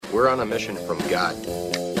We're on a mission from God.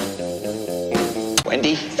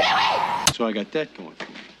 Wendy? So I got that going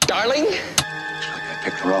for me. Darling? Looks like I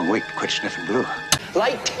picked the wrong week to quit sniffing glue.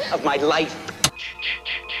 Light of my life.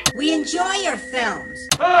 We enjoy your films.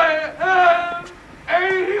 I am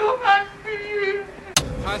a human being.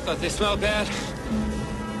 I thought they smelled bad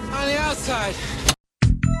on the outside.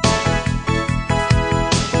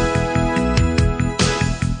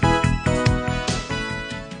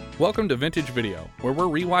 Welcome to Vintage Video, where we're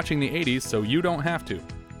rewatching the 80s so you don't have to.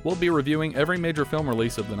 We'll be reviewing every major film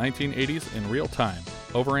release of the 1980s in real time,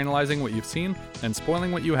 overanalyzing what you've seen and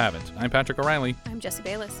spoiling what you haven't. I'm Patrick O'Reilly. I'm Jesse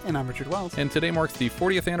Bayless. And I'm Richard Wells. And today marks the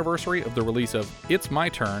 40th anniversary of the release of It's My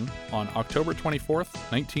Turn on October 24th,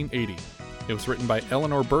 1980. It was written by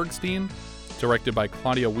Eleanor Bergstein, directed by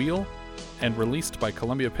Claudia Weil, and released by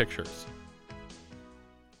Columbia Pictures.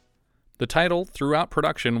 The title throughout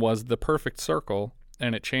production was The Perfect Circle,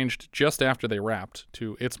 and it changed just after they wrapped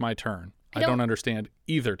to It's My Turn. I don't understand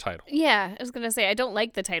either title. Yeah, I was going to say, I don't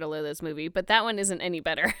like the title of this movie, but that one isn't any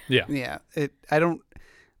better. Yeah. Yeah.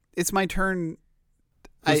 It's my turn.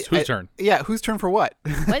 Whose turn? Yeah, whose turn for what?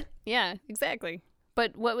 What? Yeah, exactly.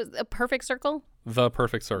 But what was a perfect circle? The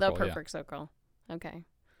Perfect Circle, The Perfect Circle. Okay.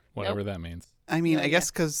 Whatever that means. I mean, I guess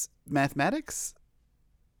because mathematics?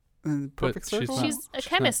 Perfect circle? She's a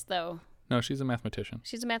chemist, though. No, she's a mathematician.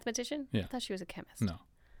 She's a mathematician? Yeah. I thought she was a chemist. No.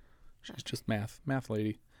 She's just math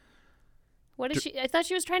lady. What is she? I thought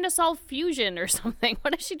she was trying to solve fusion or something.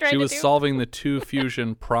 What is she trying to do? She was solving the two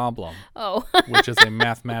fusion problem. Oh. Which is a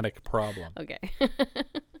mathematic problem. Okay.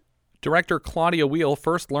 Director Claudia Weil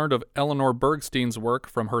first learned of Eleanor Bergstein's work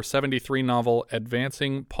from her 1973 novel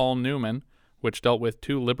Advancing Paul Newman, which dealt with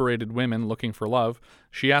two liberated women looking for love.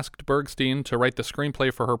 She asked Bergstein to write the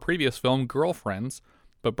screenplay for her previous film, Girlfriends,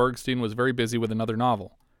 but Bergstein was very busy with another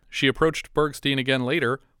novel. She approached Bergstein again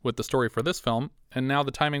later with the story for this film, and now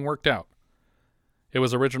the timing worked out. It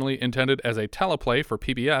was originally intended as a teleplay for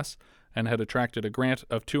PBS and had attracted a grant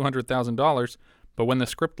of $200,000, but when the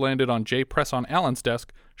script landed on J. Presson Allen's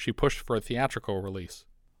desk, she pushed for a theatrical release.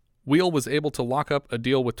 Weil was able to lock up a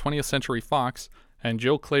deal with 20th Century Fox, and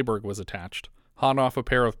Jill Clayburgh was attached. Hot off a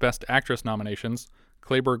pair of Best Actress nominations,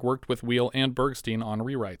 Clayburgh worked with Weil and Bergstein on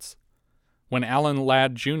rewrites. When Alan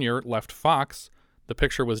Ladd Jr. left Fox, the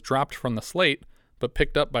picture was dropped from the slate, but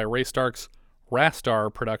picked up by Ray Stark's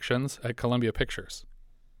Rastar Productions at Columbia Pictures.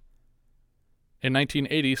 In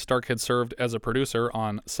 1980, Stark had served as a producer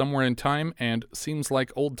on Somewhere in Time and Seems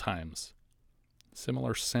Like Old Times.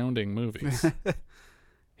 Similar sounding movies. And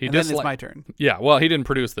then It's My Turn. Yeah, well, he didn't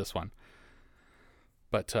produce this one.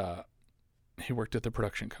 But he worked at the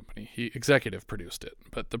production company. He executive produced it.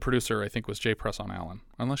 But the producer, I think, was J. Presson Allen.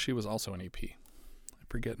 Unless she was also an EP. I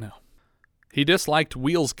forget now. He disliked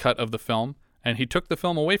Weil's cut of the film, and he took the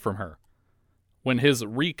film away from her. When his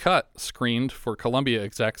recut screened for Columbia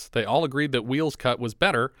execs, they all agreed that Weil's cut was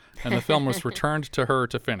better, and the film was returned to her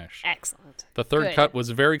to finish. Excellent. The third cut was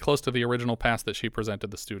very close to the original pass that she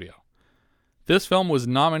presented the studio. This film was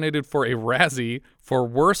nominated for a Razzie for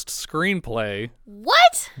Worst Screenplay.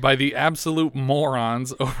 What? By the absolute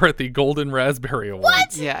morons over at the Golden Raspberry Awards.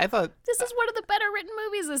 What? Yeah, I thought This is one of the better written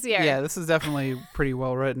movies this year. Yeah, this is definitely pretty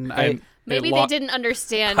well written. Maybe they didn't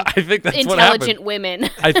understand I think that's intelligent women.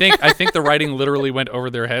 I think the writing literally went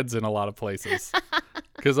over their heads in a lot of places.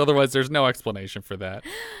 Because otherwise there's no explanation for that.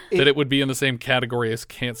 That it would be in the same category as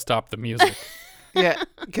Can't Stop the Music. Yeah,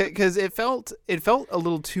 because it felt a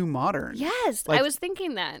little too modern. Yes, Like, I was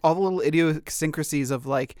thinking that. all the little idiosyncrasies of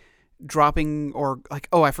like dropping or like,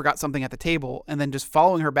 oh, I forgot something at the table, and then just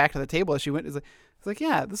following her back to the table as she went. It's like,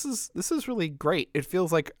 yeah, this is really great. It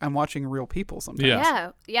feels like I'm watching real people sometimes.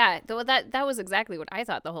 Yeah. That was exactly what I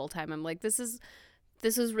thought the whole time. I'm like, this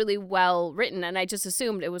is really well written, and I just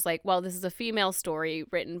assumed it was like, well, this is a female story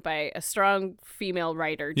written by a strong female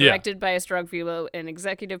writer, directed by a strong female, and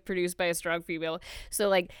executive produced by a strong female. So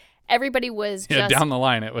like everybody was just down the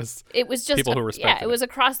line it was just people who respected it was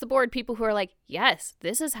across the board people who are like, yes,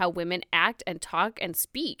 this is how women act and talk and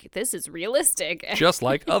speak. This is realistic. Just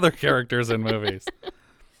like other characters in movies.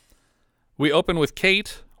 We open with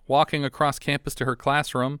Kate walking across campus to her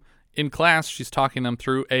classroom. In class, she's talking them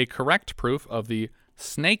through a correct proof of the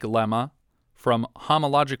snake lemma from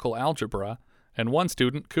homological algebra, and one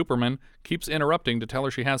student, Cooperman, keeps interrupting to tell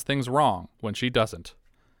her she has things wrong when she doesn't.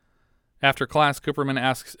 After class, Cooperman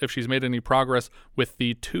asks if she's made any progress with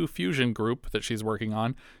the 2 fusion group that she's working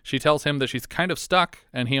on. She tells him that she's kind of stuck,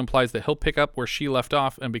 and he implies that he'll pick up where she left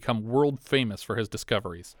off and become world famous for his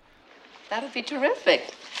discoveries. That would be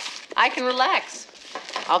terrific. I can relax.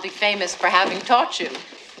 I'll be famous for having taught you.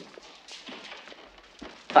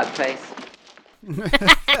 Fuckface.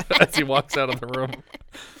 As he walks out of the room.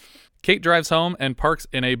 Kate drives home and parks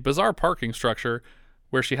in a bizarre parking structure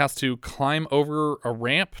where she has to climb over a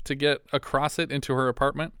ramp to get across it into her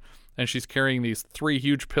apartment. And she's carrying these 3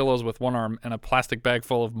 huge pillows with one arm and a plastic bag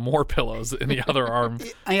full of more pillows in the other arm.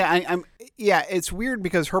 Yeah, it's weird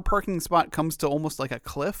because her parking spot comes to almost like a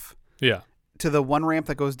cliff. Yeah. To the one ramp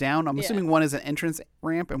that goes down. I'm assuming one is an entrance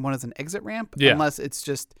ramp and one is an exit ramp. Yeah. Unless it's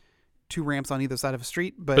just 2 ramps on either side of a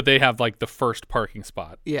street. But they have like the first parking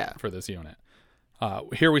spot Yeah. for this unit.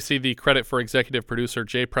 Here we see the credit for executive producer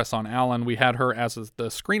J. Presson Allen. We had her as the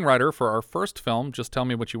screenwriter for our first film, Just Tell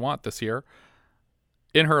Me What You Want, this year.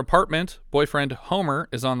 In her apartment, boyfriend Homer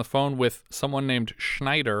is on the phone with someone named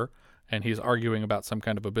Schneider, and he's arguing about some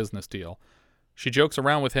kind of a business deal. She jokes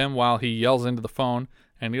around with him while he yells into the phone,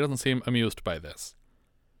 and he doesn't seem amused by this.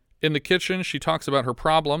 In the kitchen, she talks about her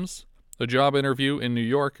problems, a job interview in New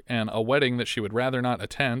York, and a wedding that she would rather not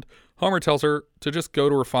attend. Homer tells her to just go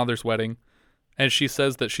to her father's wedding, and she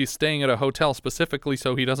says that she's staying at a hotel specifically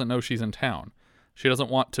so he doesn't know she's in town. She doesn't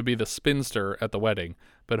want to be the spinster at the wedding,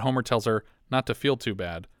 but Homer tells her not to feel too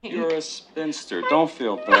bad. You're a spinster. Don't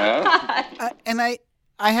feel bad. And I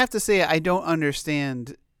have to say, I don't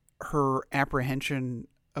understand her apprehension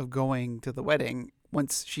of going to the wedding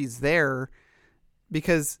once she's there,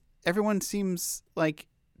 because everyone seems like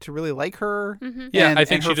to really like her. Mm-hmm. Yeah, I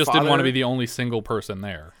think she just didn't want to be the only single person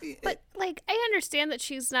there. But, like, I understand that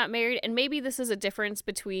she's not married, and maybe this is a difference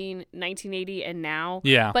between 1980 and now.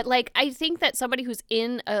 Yeah. But, like, I think that somebody who's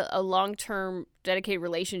in a long-term dedicated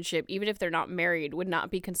relationship, even if they're not married, would not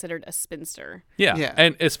be considered a spinster. Yeah.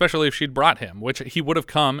 And especially if she'd brought him, which he would have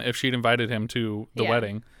come if she'd invited him to the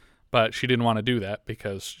wedding. But she didn't want to do that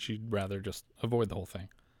because she'd rather just avoid the whole thing.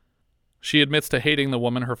 She admits to hating the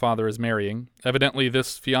woman her father is marrying. Evidently,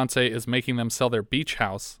 this fiancé is making them sell their beach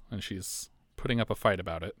house, and she's putting up a fight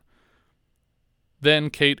about it. Then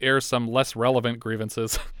Kate airs some less relevant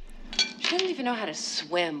grievances. She doesn't even know how to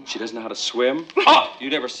swim. She doesn't know how to swim? Oh, you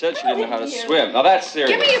never said she didn't know how to swim. Now that's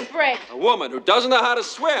serious. Give me a break. A woman who doesn't know how to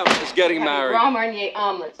swim is getting married. Grand Marnier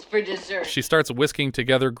omelets for dessert. She starts whisking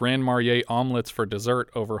together Grand Marnier omelets for dessert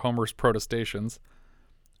over Homer's protestations.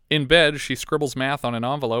 In bed, she scribbles math on an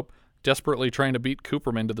envelope, desperately trying to beat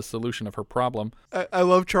Cooperman to the solution of her problem. I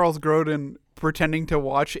love Charles Grodin pretending to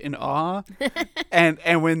watch in awe,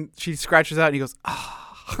 and when she scratches out and he goes,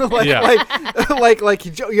 like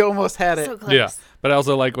you almost had it. So close. Yeah, but I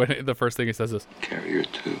also like when the first thing he says is, Carrier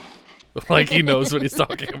too. like he knows what he's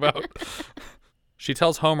talking about. She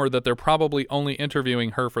tells Homer that they're probably only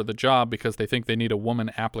interviewing her for the job because they think they need a woman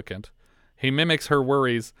applicant. He mimics her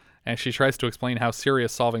worries, and she tries to explain how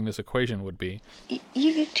serious solving this equation would be. Do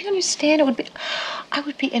you understand? I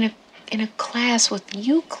would be in a class with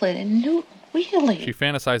Euclid and Newton. Really? She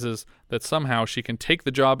fantasizes that somehow she can take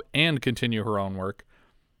the job and continue her own work.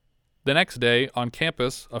 The next day, on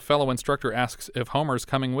campus, a fellow instructor asks if Homer's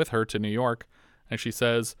coming with her to New York, and she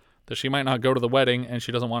says that she might not go to the wedding and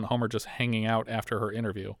she doesn't want Homer just hanging out after her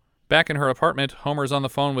interview. Back in her apartment, Homer's on the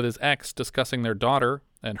phone with his ex discussing their daughter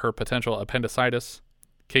and her potential appendicitis.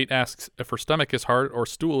 Kate asks if her stomach is hard or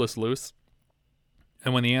stool is loose,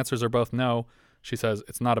 and when the answers are both no, she says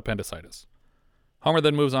it's not appendicitis. Homer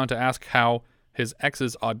then moves on to ask how his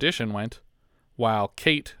ex's audition went, while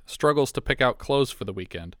Kate struggles to pick out clothes for the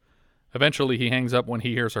weekend. Eventually, he hangs up when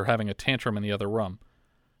he hears her having a tantrum in the other room.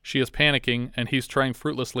 She is panicking, and he's trying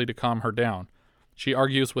fruitlessly to calm her down. She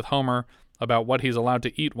argues with Homer about what he's allowed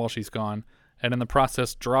to eat while she's gone, and in the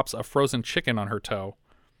process drops a frozen chicken on her toe.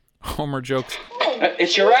 Homer jokes,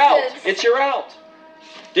 It's your out. It's your out.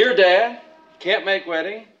 Dear Dad, can't make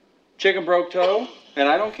wedding. Chicken broke toe, and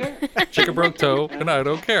I don't care. chicken broke toe, and I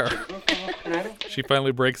don't care. She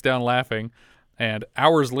finally breaks down laughing, and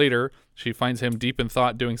hours later, she finds him deep in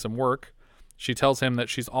thought doing some work. She tells him that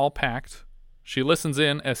she's all packed. She listens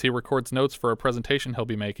in as he records notes for a presentation he'll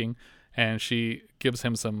be making, and she gives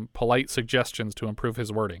him some polite suggestions to improve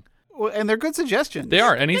his wording. Well, and they're good suggestions. They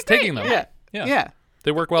are, and he's taking them. Yeah.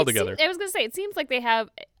 They work well together. I was going to say, it seems like they have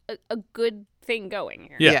a good thing going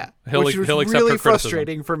here. Yeah. He'll Which was accept really her criticism.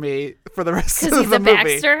 frustrating for me for the rest of Because the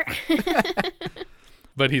he's a movie. Baxter.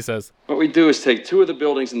 But he says, What we do is take 2 of the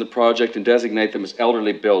buildings in the project and designate them as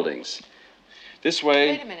elderly buildings. This way...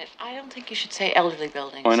 Wait a minute. I don't think you should say elderly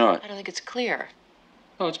buildings. Why not? I don't think it's clear.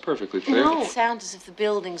 Oh, it's perfectly clear. No. It sounds as if the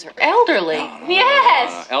buildings are elderly.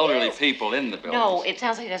 Yes. Elderly people in the buildings. No, it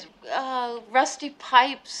sounds like it has rusty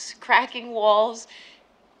pipes, cracking walls.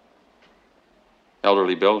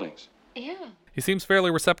 Elderly buildings. Yeah. he seems fairly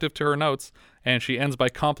receptive to her notes, and she ends by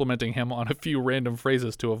complimenting him on a few random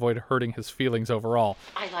phrases to avoid hurting his feelings overall.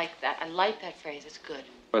 I like that. I like that phrase. It's good.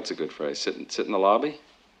 What's a good phrase? Sit in the lobby?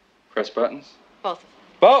 Press buttons? Both of them.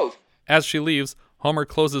 Both? As she leaves, Homer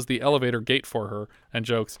closes the elevator gate for her and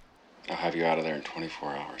jokes, I'll have you out of there in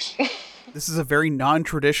 24 hours. This is a very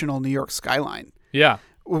non-traditional New York skyline. yeah,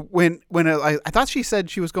 When I thought she said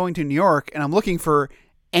she was going to New York, and I'm looking for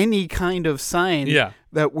any kind of sign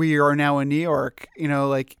that we are now in New York,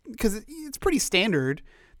 like, because it's pretty standard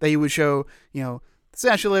that you would show, the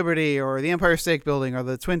Statue of Liberty or the Empire State Building or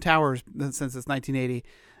the Twin Towers since it's 1980.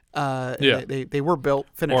 They were built,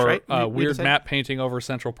 finished, or right? weird map painting over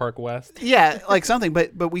Central Park West. Yeah, like something.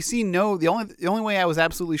 But we see the only way I was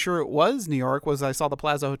absolutely sure it was New York was I saw the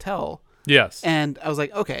Plaza Hotel. Yes. And I was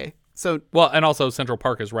like, okay, so. Well, and also Central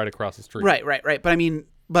Park is right across the street. Right.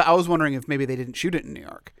 But I was wondering if maybe they didn't shoot it in New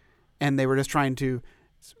York, and they were just trying to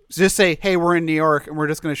just say, hey, we're in New York, and we're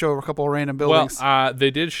just going to show a couple of random buildings. Well,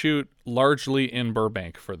 they did shoot largely in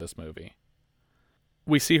Burbank for this movie.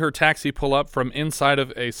 We see her taxi pull up from inside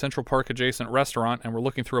of a Central Park adjacent restaurant, and we're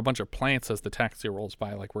looking through a bunch of plants as the taxi rolls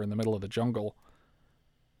by, like we're in the middle of the jungle.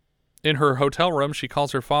 In her hotel room, she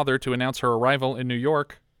calls her father to announce her arrival in New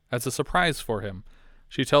York as a surprise for him.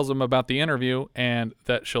 She tells him about the interview and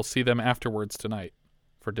that she'll see them afterwards tonight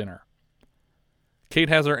for dinner. Kate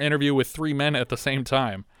has her interview with 3 men at the same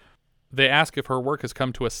time. They ask if her work has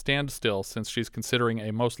come to a standstill since she's considering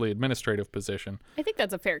a mostly administrative position. I think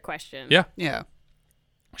that's a fair question. Yeah.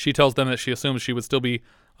 She tells them that she assumes she would still be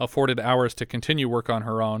afforded hours to continue work on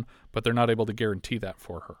her own, but they're not able to guarantee that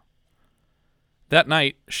for her. That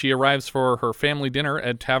night, she arrives for her family dinner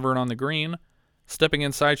at Tavern on the Green. Stepping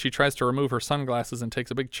inside, she tries to remove her sunglasses and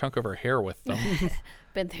takes a big chunk of her hair with them.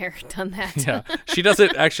 Been there, done that. Yeah, she does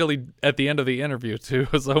it actually at the end of the interview too.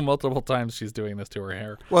 So multiple times she's doing this to her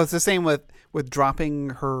hair. Well, it's the same with dropping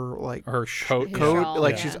her her coat.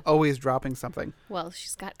 Like she's always dropping something. Well,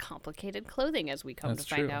 she's got complicated clothing, as we come That's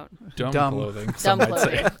to find true. out. Dumb clothing. Dumb some might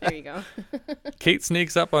clothing. say. There you go. Kate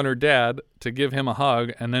sneaks up on her dad to give him a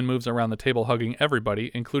hug and then moves around the table hugging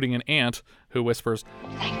everybody, including an aunt who whispers,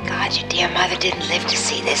 Thank God your dear mother didn't live to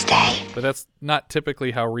see this day. but that's not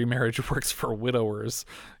typically how remarriage works for widowers.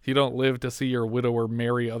 You don't live to see your widower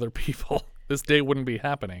marry other people. This day wouldn't be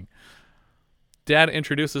happening. Dad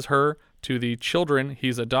introduces her to the children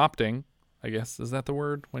he's adopting. I guess, is that the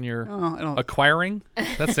word when you're acquiring?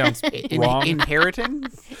 That sounds wrong. Inheriting?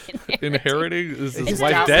 Inheriting? Is his His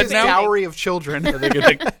wife dead now? Dowry of children.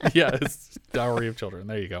 Yeah, his dowry of children.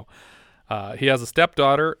 There you go. He has a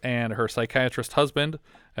stepdaughter and her psychiatrist husband,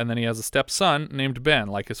 and then he has a stepson named Ben,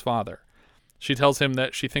 like his father. She tells him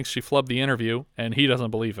that she thinks she flubbed the interview, and he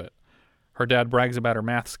doesn't believe it. Her dad brags about her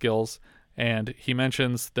math skills, and he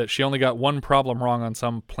mentions that she only got one problem wrong on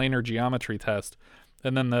some planar geometry test,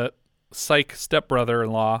 and then the psych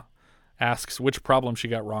stepbrother-in-law asks which problem she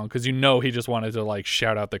got wrong, because he just wanted to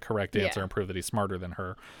shout out the correct answer and prove that he's smarter than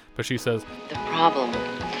her. But she says, The problem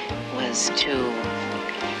was to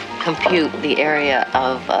compute the area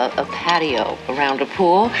of a patio around a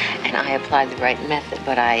pool, and I applied the right method,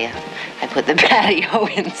 but I put the patio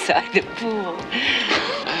inside the pool.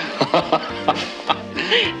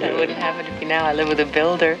 That wouldn't happen to me now. I live with a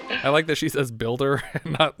builder. I like that she says builder,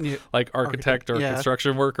 not like architect or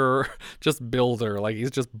construction worker, just builder. Like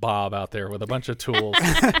he's just Bob out there with a bunch of tools.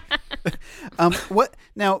 What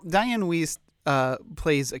now? Diane Wiest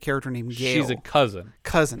plays a character named Gail. She's a cousin.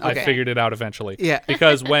 Okay. I figured it out eventually. Yeah.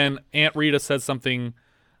 Because when Aunt Rita says something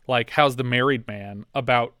like, how's the married man,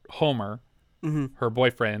 about Homer, her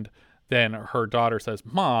boyfriend, then her daughter says,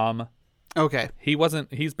 Mom. Okay.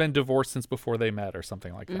 He's been divorced since before they met or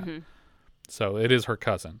something like that. So it is her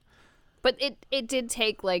cousin. But it did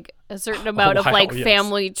take a certain amount of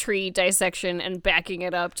family tree dissection and backing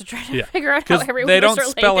it up to try to figure out how everyone they was don't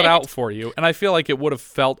related. spell it out for you, and I feel like it would have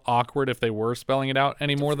felt awkward if they were spelling it out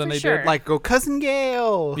any more than they did. Like go cousin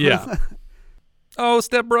Gail. Yeah. Oh,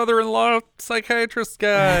 stepbrother-in-law psychiatrist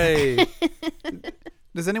guy.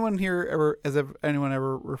 Does anyone here anyone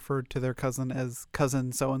ever referred to their cousin as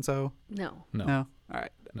cousin so and so? No. All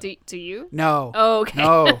right. No. Do you? No. Oh, okay.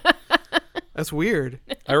 No. That's weird.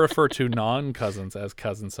 I refer to non-cousins as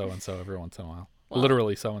cousin so-and-so every once in a while. Well,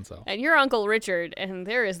 literally so-and-so. And you're Uncle Richard, and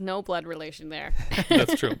there is no blood relation there.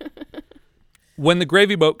 That's true. When the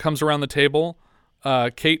gravy boat comes around the table,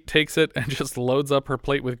 Kate takes it and just loads up her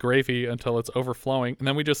plate with gravy until it's overflowing. And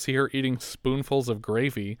then we just see her eating spoonfuls of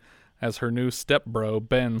gravy as her new stepbro,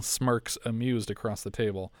 Ben, smirks amused across the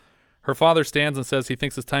table. Her father stands and says he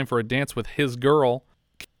thinks it's time for a dance with his girl.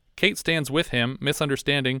 Kate stands with him,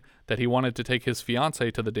 misunderstanding that he wanted to take his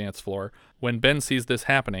fiancée to the dance floor. When Ben sees this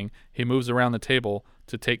happening, he moves around the table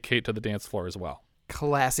to take Kate to the dance floor as well.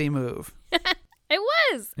 Classy move. It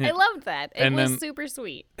was. Yeah. I loved that. It was super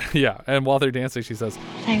sweet. Yeah, and while they're dancing, she says,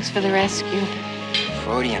 Thanks for the rescue.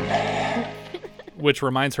 Freudian. which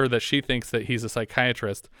reminds her that she thinks that he's a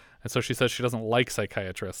psychiatrist. And so she says she doesn't like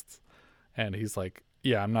psychiatrists. And he's like,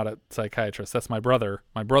 yeah, I'm not a psychiatrist. That's my brother.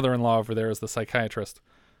 My brother-in-law over there is the psychiatrist.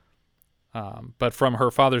 But from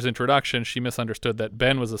her father's introduction, she misunderstood that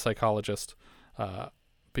Ben was a psychologist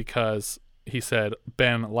because he said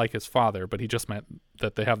Ben like his father, but he just meant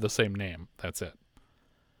that they have the same name. That's it.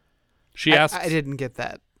 She asks... I didn't get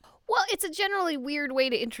that. Well, it's a generally weird way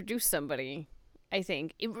to introduce somebody, I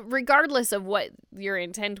think, regardless of what your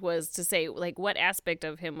intent was to say, like what aspect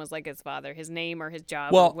of him was like his father, his name or his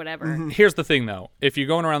job or whatever. Here's the thing, though. If you're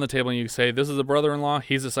going around the table and you say, this is a brother-in-law,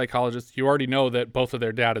 he's a psychologist, you already know that both of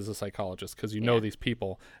their dad is a psychologist because you know these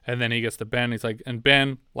people. And then he gets to Ben, he's like, and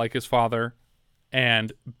Ben, like his father,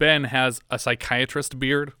 and Ben has a psychiatrist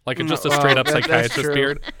beard, like just a straight-up psychiatrist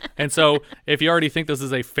beard. And so if you already think this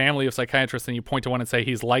is a family of psychiatrists and you point to one and say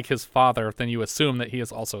he's like his father, then you assume that he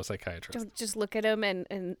is also a psychiatrist. Don't just look at him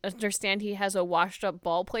and understand he has a washed-up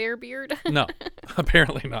ball player beard? No,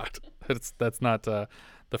 apparently not. That's not the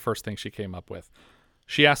first thing she came up with.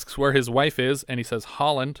 She asks where his wife is, and he says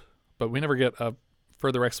Holland, but we never get a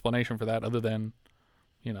further explanation for that other than,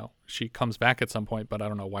 she comes back at some point, but I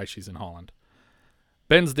don't know why she's in Holland.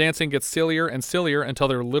 Ben's dancing gets sillier and sillier until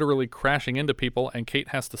they're literally crashing into people, and Kate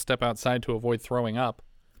has to step outside to avoid throwing up.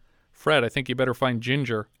 Fred, I think you better find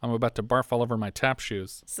Ginger. I'm about to barf all over my tap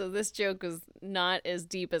shoes. So this joke was not as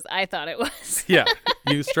deep as I thought it was. Yeah,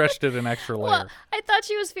 you stretched it an extra layer. Well, I thought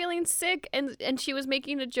she was feeling sick, and she was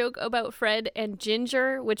making a joke about Fred and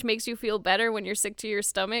Ginger, which makes you feel better when you're sick to your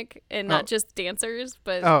stomach and not just dancers.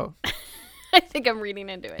 But I think I'm reading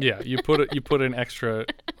into it. Yeah, you put an extra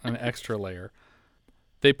layer.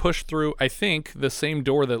 They push through, I think, the same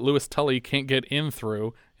door that Louis Tully can't get in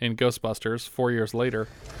through in Ghostbusters 4 years later.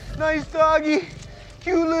 Nice doggy.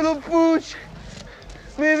 Cute little pooch.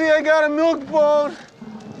 Maybe I got a milk bone.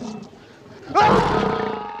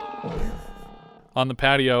 On the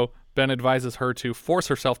patio, Ben advises her to force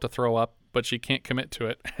herself to throw up, but she can't commit to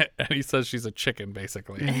it. And he says she's a chicken,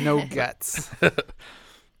 basically. No guts.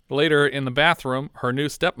 Later, in the bathroom, her new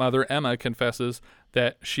stepmother, Emma, confesses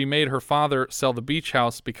that she made her father sell the beach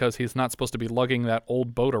house because he's not supposed to be lugging that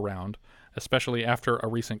old boat around, especially after a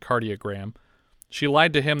recent cardiogram. She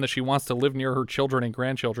lied to him that she wants to live near her children and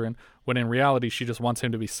grandchildren, when in reality she just wants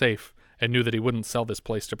him to be safe and knew that he wouldn't sell this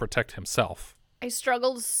place to protect himself. I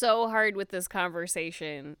struggled so hard with this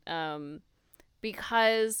conversation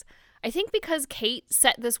because Kate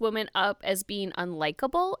set this woman up as being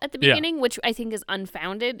unlikable at the beginning, which I think is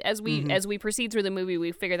unfounded. As we proceed through the movie,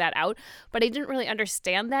 we figure that out. But I didn't really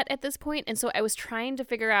understand that at this point, and so I was trying to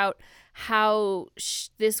figure out how she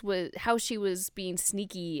was being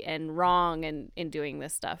sneaky and wrong in doing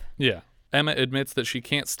this stuff. Yeah. Emma admits that she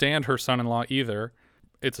can't stand her son-in-law either.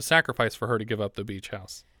 It's a sacrifice for her to give up the beach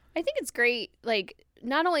house. I think it's great, like,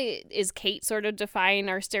 not only is Kate sort of defying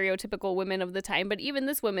our stereotypical women of the time, but even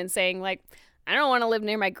this woman saying, like, I don't want to live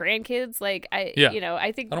near my grandkids. Like, I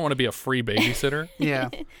think... I don't want to be a free babysitter. Yeah.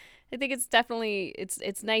 I think it's definitely,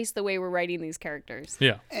 it's nice the way we're writing these characters.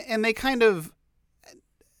 Yeah. And they kind of,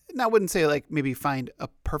 I wouldn't say, like, maybe find a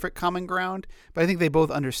perfect common ground, but I think they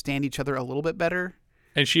both understand each other a little bit better.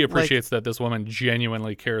 And she appreciates that this woman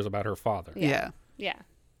genuinely cares about her father. Yeah.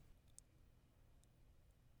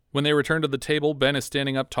 When they return to the table, Ben is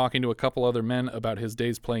standing up talking to a couple other men about his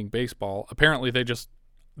days playing baseball. Apparently, they're just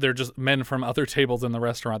men from other tables in the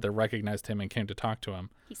restaurant that recognized him and came to talk to him.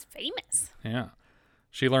 He's famous. Yeah.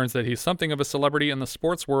 She learns that he's something of a celebrity in the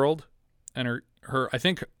sports world, and her I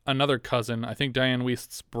think another cousin, I think Diane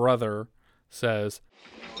Wiest's brother, says,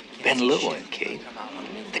 Ben Lewin, Kate.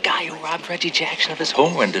 The guy who robbed Reggie Jackson of his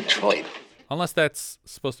home in Detroit. Unless that's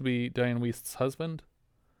supposed to be Diane Wiest's husband.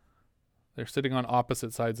 They're sitting on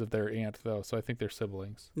opposite sides of their aunt, though, so I think they're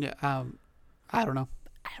siblings. Yeah, I don't know.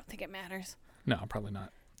 I don't think it matters. No, probably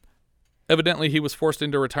not. Evidently, he was forced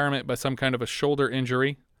into retirement by some kind of a shoulder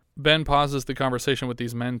injury. Ben pauses the conversation with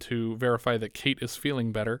these men to verify that Kate is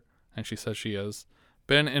feeling better, and she says she is.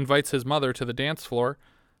 Ben invites his mother to the dance floor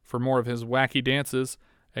for more of his wacky dances,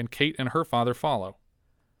 and Kate and her father follow.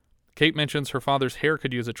 Kate mentions her father's hair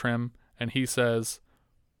could use a trim, and he says,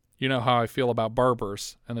 you know how I feel about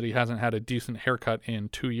barbers, and that he hasn't had a decent haircut in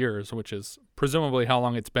 2 years, which is presumably how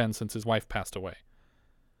long it's been since his wife passed away.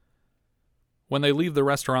 When they leave the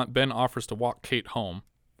restaurant, Ben offers to walk Kate home.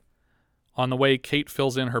 On the way, Kate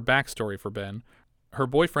fills in her backstory for Ben. Her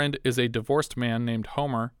boyfriend is a divorced man named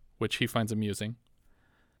Homer, which he finds amusing.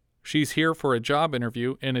 She's here for a job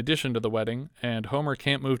interview in addition to the wedding, and Homer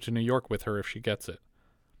can't move to New York with her if she gets it.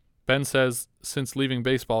 Ben says since leaving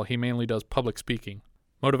baseball, he mainly does public speaking,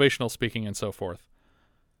 motivational speaking, and so forth.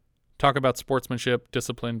 Talk about sportsmanship,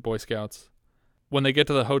 discipline, Boy Scouts. When they get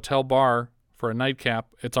to the hotel bar for a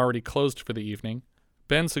nightcap, it's already closed for the evening.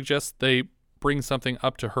 Ben suggests they bring something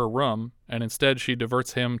up to her room, and instead she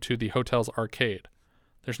diverts him to the hotel's arcade.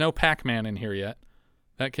 There's no Pac-Man in here yet.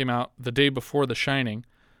 That came out the day before The Shining,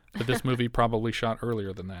 but this movie probably shot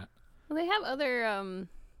earlier than that. Well, they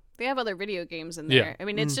have other video games in there. Yeah. I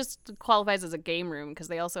mean, it's just qualifies as a game room because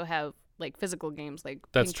they also have like physical games like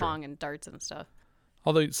That's ping pong and darts and stuff.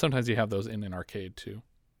 Although sometimes you have those in an arcade too.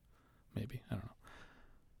 Maybe. I don't know.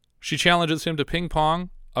 She challenges him to ping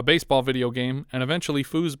pong, a baseball video game, and eventually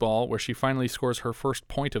foosball, where she finally scores her first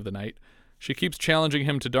point of the night. She keeps challenging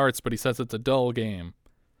him to darts, but he says it's a dull game.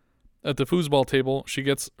 At the foosball table, she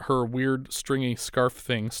gets her weird stringy scarf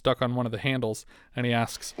thing stuck on one of the handles, and he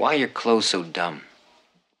asks, Why are your clothes so dumb?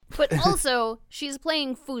 But also, she's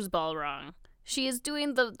playing foosball wrong. She is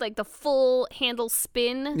doing the full handle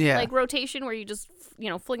spin like rotation where you just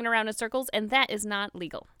flinging around in circles, and that is not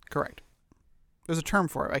legal. Correct. There's a term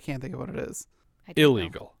for it. I can't think of what it is.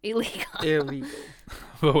 Illegal. Illegal.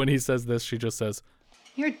 But when he says this, she just says,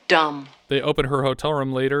 You're dumb. They open her hotel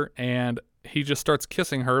room later, and he just starts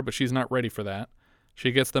kissing her, but she's not ready for that.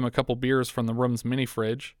 She gets them a couple beers from the room's mini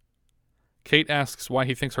fridge. Kate asks why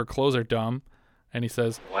he thinks her clothes are dumb, and he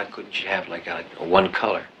says, Why couldn't you have like a one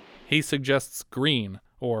color? He suggests green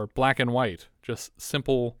or black and white, just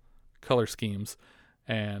simple color schemes,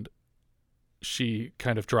 and she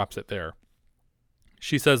kind of drops it there.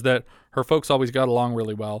 She says that her folks always got along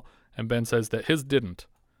really well, and Ben says that his didn't.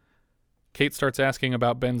 Kate starts asking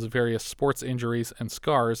about Ben's various sports injuries and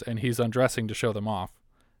scars, and he's undressing to show them off.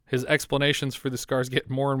 His explanations for the scars get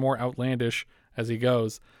more and more outlandish as he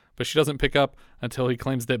goes, but she doesn't pick up until he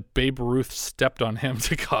claims that Babe Ruth stepped on him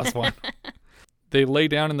to cause one. They lay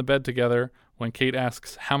down in the bed together when Kate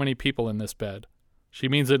asks how many people in this bed. She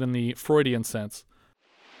means it in the Freudian sense.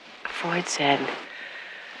 Freud said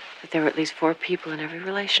that there were at least 4 people in every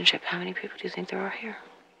relationship. How many people do you think there are here?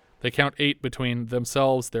 They count 8 between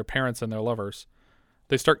themselves, their parents, and their lovers.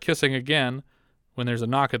 They start kissing again when there's a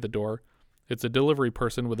knock at the door. It's a delivery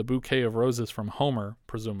person with a bouquet of roses from Homer,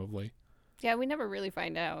 presumably. Yeah, we never really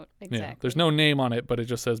find out exactly. Yeah, there's no name on it, but it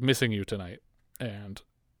just says, missing you tonight. And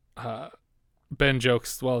Ben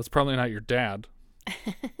jokes, well, it's probably not your dad.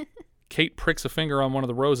 Kate pricks a finger on one of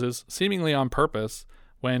the roses, seemingly on purpose.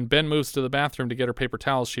 When Ben moves to the bathroom to get her paper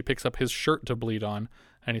towels, she picks up his shirt to bleed on,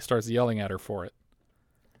 and he starts yelling at her for it.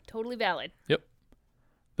 Totally valid. Yep.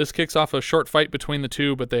 This kicks off a short fight between the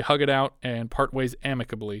two, but they hug it out and part ways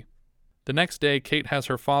amicably. The next day, Kate has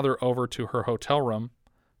her father over to her hotel room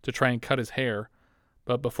to try and cut his hair,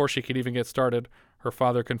 but before she could even get started, her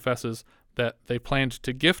father confesses that they planned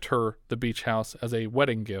to gift her the beach house as a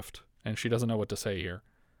wedding gift, and she doesn't know what to say here.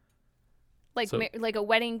 Like a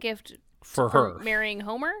wedding gift for her marrying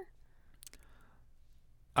Homer?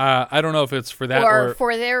 I don't know if it's for that or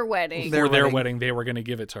for their wedding. For their wedding, they were going to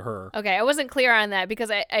give it to her. Okay, I wasn't clear on that because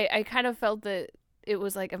I kind of felt that it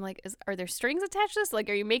was like, I'm like, are there strings attached to this? Like,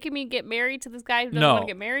 are you making me get married to this guy who doesn't want to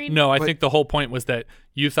get married? No, I think the whole point was that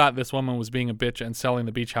you thought this woman was being a bitch and selling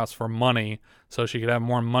the beach house for money so she could have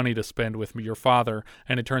more money to spend with your father.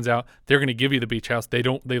 And it turns out they're going to give you the beach house. They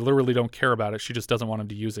literally don't care about it. She just doesn't want him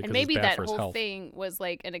to use it because it's bad for his health. And maybe that whole thing was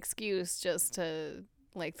like an excuse just to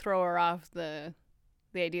like throw her off the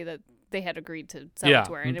idea that they had agreed to sell it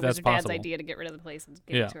to her. And it was her dad's idea to get rid of the place and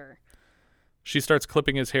give it to her. She starts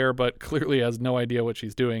clipping his hair, but clearly has no idea what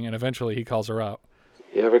she's doing, and eventually he calls her up.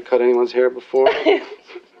 You ever cut anyone's hair before? I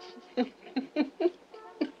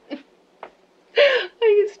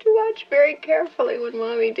used to watch very carefully when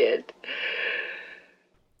Mommy did.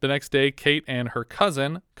 The next day, Kate and her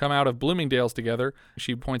cousin come out of Bloomingdale's together.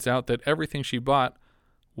 She points out that everything she bought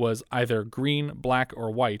was either green, black,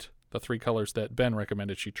 or white, the 3 colors that Ben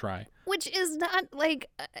recommended she try. Which is not like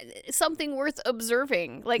something worth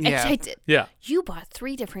observing. Like Yeah. You bought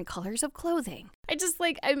 3 different colors of clothing. I just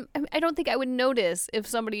like I don't think I would notice if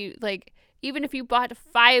somebody like even if you bought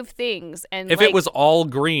 5 things and if it was all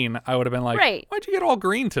green, I would have been like, right. Why'd you get all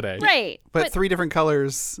green today? Right. But 3 different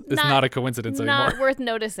colors is not a coincidence anymore. Not worth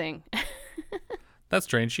noticing. That's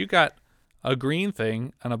strange. You got a green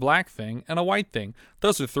thing and a black thing and a white thing.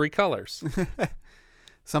 Those are 3 colors.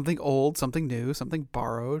 Something old, something new, something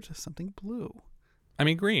borrowed, something blue. I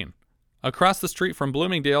mean green. Across the street from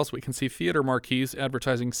Bloomingdale's, we can see theater marquees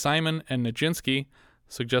advertising Simon and Nijinsky,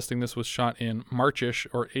 suggesting this was shot in Marchish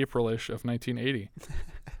or Aprilish of 1980.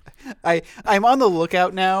 I'm on the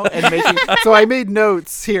lookout now and making so I made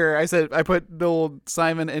notes here. I put the old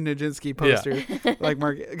Simon and Nijinsky poster like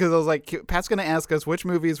Mark because I was like, Pat's gonna ask us which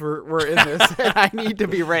movies were in this and I need to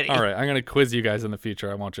be ready. All right, I'm gonna quiz you guys in the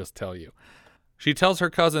future. I won't just tell you. She tells her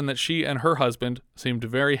cousin that she and her husband seemed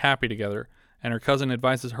very happy together, and her cousin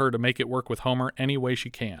advises her to make it work with Homer any way she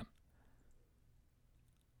can.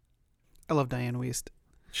 I love Diane Wiest.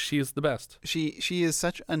 She is the best. She is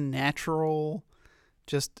such a natural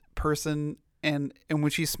just person, and when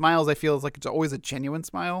she smiles, I feel it's always a genuine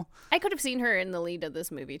smile. I could have seen her in the lead of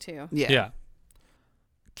this movie too. Yeah.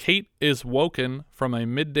 Kate is woken from a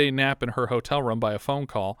midday nap in her hotel room by a phone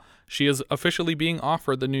call. She is officially being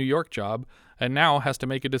offered the New York job and now has to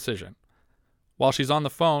make a decision. While she's on the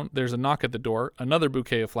phone, there's a knock at the door, another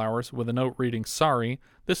bouquet of flowers with a note reading "Sorry,"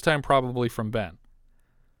 this time probably from Ben.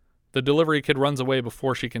 The delivery kid runs away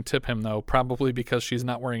before she can tip him, though, probably because she's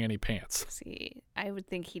not wearing any pants. See, I would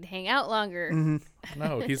think he'd hang out longer.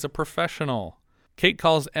 No, he's a professional. Kate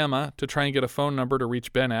calls Emma to try and get a phone number to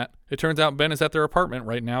reach Ben at. It turns out Ben is at their apartment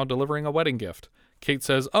right now delivering a wedding gift. Kate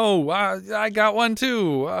says, I got one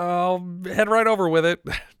too. I'll head right over with it.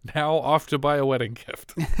 Now off to buy a wedding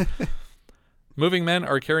gift. Moving men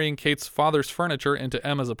are carrying Kate's father's furniture into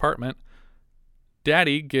Emma's apartment.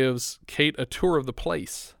 Daddy gives Kate a tour of the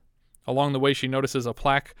place. Along the way, she notices a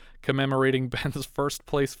plaque commemorating Ben's first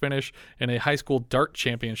place finish in a high school dart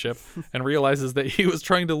championship and realizes that he was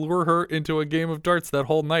trying to lure her into a game of darts that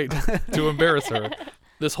whole night to embarrass her.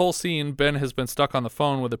 This whole scene, Ben has been stuck on the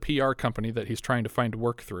phone with a PR company that he's trying to find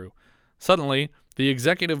work through. Suddenly, the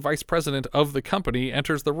executive vice president of the company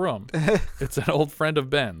enters the room. It's an old friend of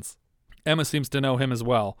Ben's. Emma seems to know him as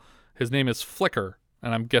well. His name is Flicker,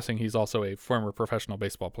 and I'm guessing he's also a former professional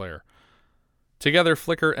baseball player. Together,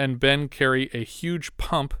 Flicker and Ben carry a huge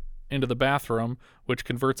pump into the bathroom, which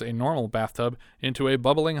converts a normal bathtub into a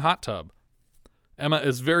bubbling hot tub. Emma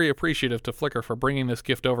is very appreciative to Flicker for bringing this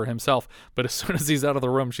gift over himself, but as soon as he's out of the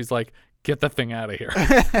room, she's like, get the thing out of here.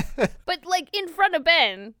 But in front of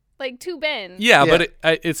Ben, to Ben. Yeah, but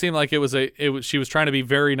it seemed like she was trying to be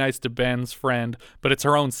very nice to Ben's friend, but it's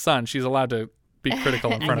her own son. She's allowed to be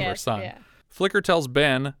critical in front of her son. Yeah. Flicker tells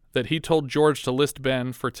Ben that he told George to list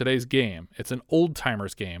Ben for today's game. It's an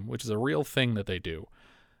old-timers game, which is a real thing that they do.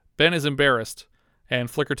 Ben is embarrassed,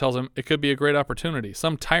 and Flicker tells him it could be a great opportunity.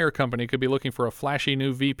 Some tire company could be looking for a flashy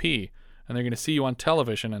new VP, and they're going to see you on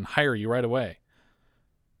television and hire you right away.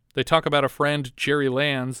 They talk about a friend, Jerry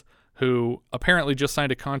Lands, who apparently just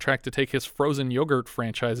signed a contract to take his frozen yogurt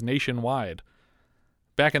franchise nationwide.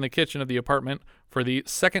 Back in the kitchen of the apartment, for the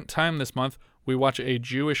second time this month, we watch a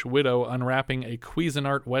Jewish widow unwrapping a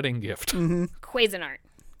Cuisinart wedding gift. Mm-hmm. Cuisinart.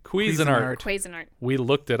 Cuisinart. We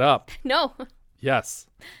looked it up. No. Yes.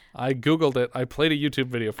 I Googled it. I played a YouTube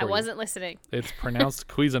video for you. I wasn't listening. It's pronounced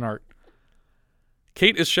Cuisinart.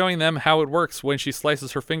 Kate is showing them how it works when she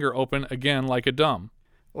slices her finger open again like a dumb.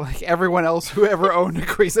 Like everyone else who ever owned a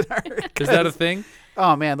Cuisinart. Is that a thing?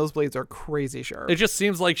 Oh, man, those blades are crazy sharp. It just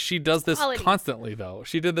seems like she does this constantly, though.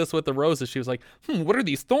 She did this with the roses. She was like, what are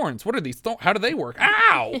these thorns? What are these thorns? How do they work?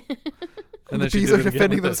 Ow! And the bees are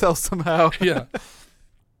defending themselves somehow. Yeah.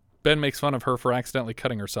 Ben makes fun of her for accidentally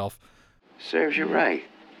cutting herself. Serves you right.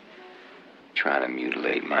 Trying to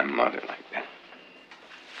mutilate my mother like that.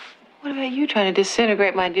 What about you trying to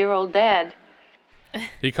disintegrate my dear old dad?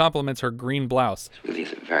 He compliments her green blouse. This really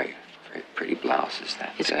is a very, very pretty blouse, is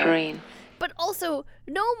that? It's green. But also,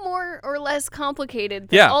 no more or less complicated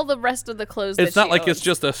than all the rest of the clothes It's not like owns. it's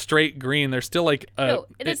just a straight green. There's still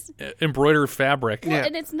embroidered fabric. Well,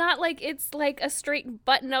 and it's not like it's like a straight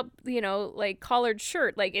button-up, collared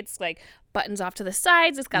shirt. It's buttons off to the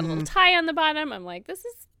sides. It's got a little tie on the bottom. I'm like, this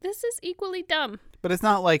is equally dumb. But it's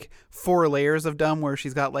not like 4 layers of dumb where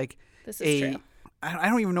she's got this is true. I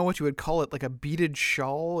don't even know what you would call it, like a beaded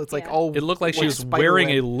shawl. It's all. It looked like she was wearing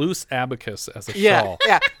a loose abacus as a shawl.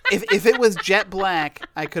 Yeah. If it was jet black,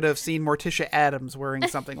 I could have seen Morticia Addams wearing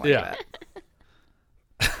something like that.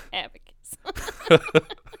 Abacus.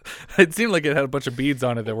 It seemed like it had a bunch of beads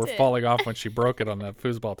on it that were falling off when she broke it on the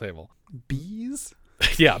foosball table. Bees?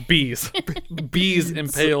 Yeah, bees. Bees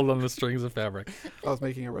impaled on the strings of fabric. I was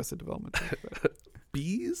making Arrested Development.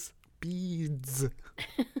 Bees? Beads.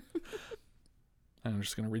 I'm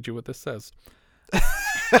just going to read you what this says.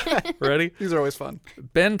 Ready? These are always fun.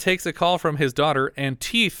 Ben takes a call from his daughter, and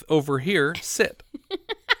teeth over here sit.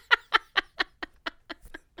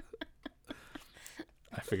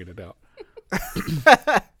 I figured it out.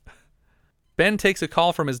 Ben takes a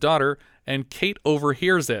call from his daughter, and Kate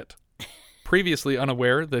overhears it, previously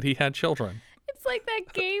unaware that he had children. It's like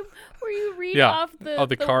that game where you read off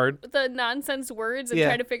the card, the nonsense words and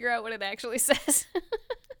try to figure out what it actually says.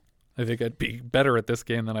 I think I'd be better at this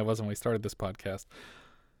game than I was when we started this podcast.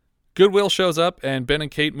 Goodwill shows up, and Ben and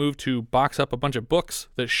Kate move to box up a bunch of books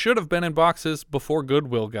that should have been in boxes before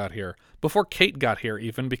Goodwill got here. Before Kate got here,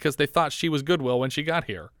 even, because they thought she was Goodwill when she got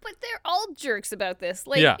here. But they're all jerks about this.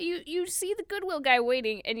 Like, Yeah. you see the Goodwill guy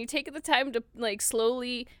waiting, and you take the time to, like,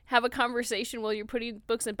 slowly have a conversation while you're putting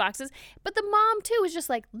books in boxes. But the mom, too, is just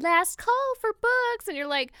like, last call for books. And you're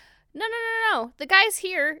like, no. The guy's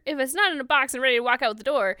here. If it's not in a box and ready to walk out the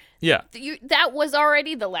door, Yeah. that was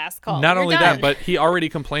already the last call. Not You're only done. that, but he already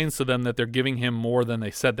complains to them that they're giving him more than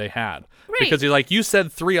they said they had. Right. Because he's like, you said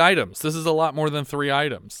 3 items. This is a lot more than 3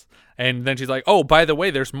 items. And then she's like, oh, by the way,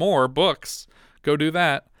 there's more books. Go do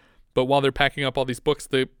that. But while they're packing up all these books,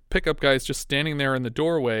 the pickup guy's just standing there in the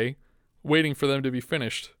doorway waiting for them to be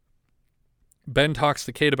finished. Ben talks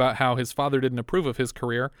to Kate about how his father didn't approve of his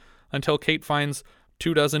career until Kate finds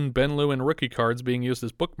 24 Ben Lewin rookie cards being used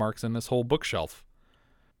as bookmarks in this whole bookshelf.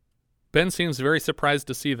 Ben seems very surprised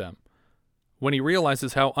to see them. When he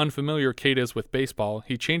realizes how unfamiliar Kate is with baseball,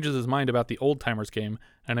 he changes his mind about the old-timers game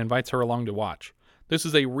and invites her along to watch. This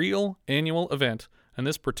is a real annual event, and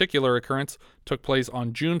this particular occurrence took place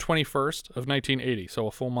on June 21st of 1980, so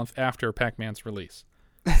a full month after Pac-Man's release.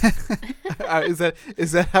 Is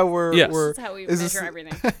that how we're? Yes. We're, This is how we is measure this-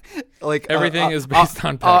 everything. Like Everything is based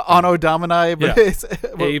on Pac-Man. Anno Domini, but Yeah. it's,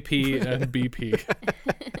 AP and BP.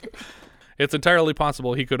 It's entirely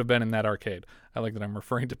possible he could have been in that arcade. I like that I'm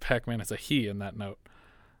referring to Pac-Man as a he in that note.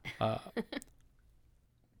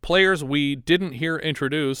 Players we didn't hear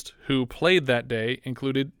introduced who played that day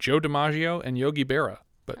included Joe DiMaggio and Yogi Berra,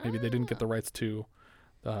 but maybe they didn't get the rights to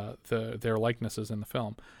their likenesses in the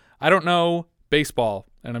film. I don't know baseball,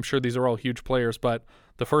 and I'm sure these are all huge players, but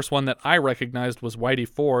the first one that I recognized was Whitey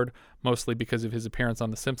Ford, mostly because of his appearance on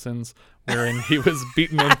The Simpsons, wherein he was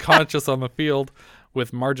beaten unconscious on the field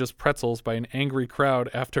with Marge's pretzels by an angry crowd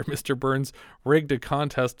after Mr. Burns rigged a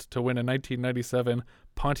contest to win a 1997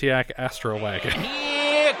 Pontiac Astro wagon.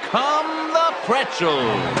 Here come the pretzels.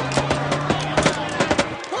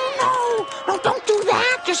 No, don't do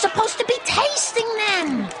that. You're supposed to be tasting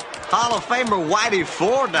them. Hall of Famer Whitey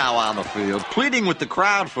Ford now on the field, pleading with the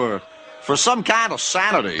crowd for some kind of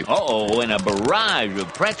sanity. Uh-oh, and a barrage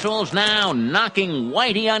of pretzels now knocking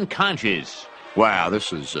Whitey unconscious. Wow,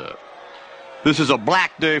 this is a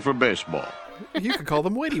black day for baseball. You could call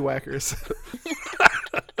them Whitey Whackers.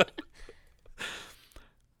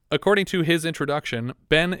 According to his introduction,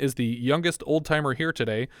 Ben is the youngest old-timer here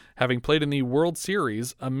today, having played in the World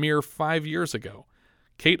Series a mere 5 years ago.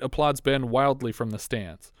 Kate applauds Ben wildly from the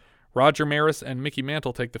stands. Roger Maris and Mickey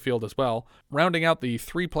Mantle take the field as well, rounding out the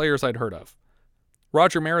 3 players I'd heard of.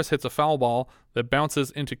 Roger Maris hits a foul ball that bounces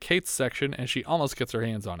into Kate's section and she almost gets her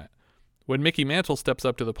hands on it. When Mickey Mantle steps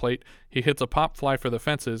up to the plate, he hits a pop fly for the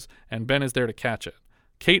fences and Ben is there to catch it.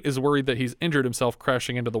 Kate is worried that he's injured himself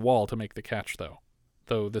crashing into the wall to make the catch, though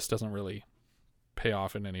this doesn't really pay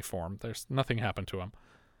off in any form. There's nothing happened to him.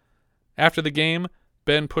 After the game,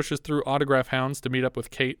 Ben pushes through autograph hounds to meet up with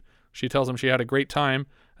Kate. She tells him she had a great time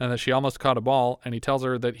and that she almost caught a ball, and he tells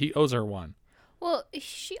her that he owes her one. Well,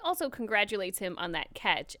 she also congratulates him on that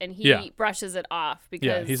catch, and he brushes it off because...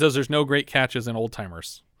 Yeah, he says there's no great catches in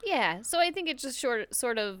old-timers. Yeah, so I think it just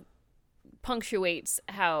sort of punctuates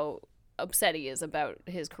how upset he is about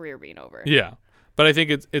his career being over. Yeah, but I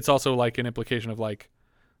think it's also like an implication of like,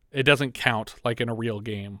 it doesn't count like in a real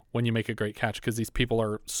game when you make a great catch because these people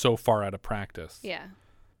are so far out of practice. Yeah.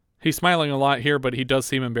 He's smiling a lot here, but he does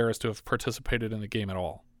seem embarrassed to have participated in the game at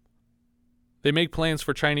all. They make plans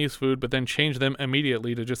for Chinese food, but then change them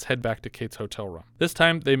immediately to just head back to Kate's hotel room. This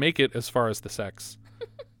time, they make it as far as the sex.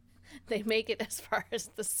 They make it as far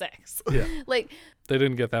as the sex. Yeah. Like, they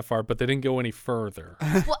didn't get that far, but they didn't go any further.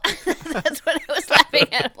 well, that's what I was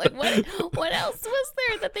laughing at. Like, what else was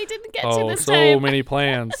there that they didn't get to this so time? many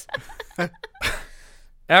plans.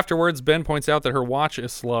 Afterwards, Ben points out that her watch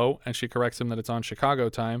is slow, and she corrects him that it's on Chicago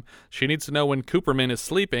time. She needs to know when Cooperman is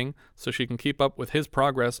sleeping so she can keep up with his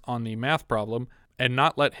progress on the math problem and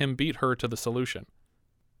not let him beat her to the solution.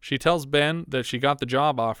 She tells Ben that she got the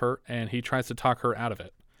job offer, and he tries to talk her out of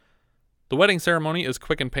it. The wedding ceremony is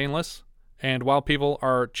quick and painless, and while people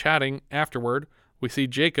are chatting afterward, we see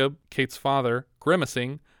Jacob, Kate's father,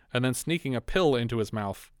 grimacing and then sneaking a pill into his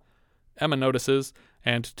mouth. Emma notices,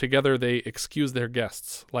 and together they excuse their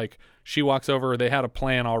guests. Like, she walks over, they had a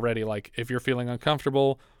plan already, like, if you're feeling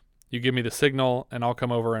uncomfortable, you give me the signal, and I'll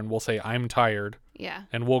come over and we'll say, I'm tired. Yeah.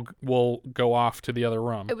 And we'll go off to the other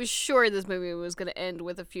room. I was sure this movie was going to end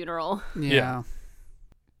with a funeral. Yeah.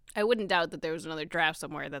 I wouldn't doubt that there was another draft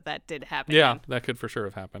somewhere that did happen. Yeah, that could for sure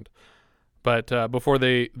have happened. But before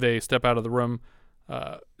they step out of the room,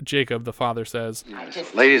 Jacob, the father, says,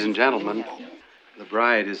 Ladies and gentlemen, the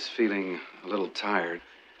bride is feeling a little tired.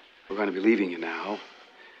 We're going to be leaving you now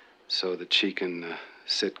so that she can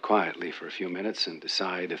sit quietly for a few minutes and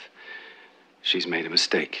decide if she's made a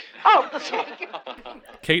mistake.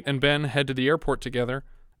 Kate and Ben head to the airport together.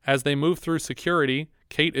 As they move through security,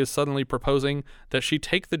 Kate is suddenly proposing that she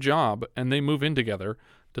take the job and they move in together,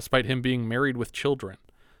 despite him being married with children.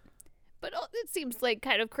 But it seems like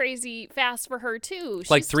kind of crazy fast for her, too.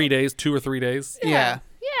 Like 3 days, 2 or 3 days? Yeah.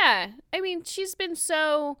 Yeah. I mean, she's been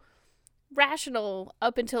so rational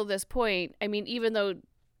up until this point. I mean, even though,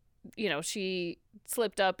 she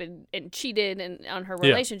slipped up and cheated on her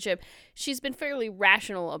relationship, she's been fairly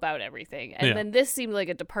rational about everything. And then this seemed like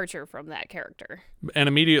a departure from that character. And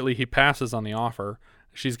immediately he passes on the offer.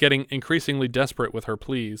 She's getting increasingly desperate with her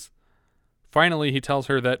pleas. Finally, he tells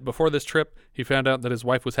her that before this trip, he found out that his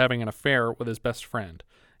wife was having an affair with his best friend.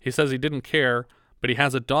 He says he didn't care, but he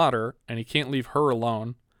has a daughter, and he can't leave her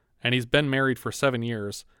alone, and he's been married for 7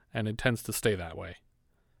 years and intends to stay that way.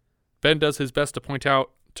 Ben does his best to point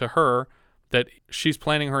out to her that she's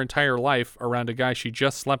planning her entire life around a guy she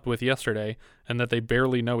just slept with yesterday and that they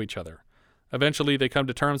barely know each other. Eventually, they come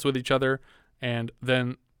to terms with each other, and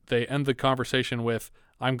then they end the conversation with,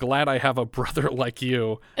 "I'm glad I have a brother like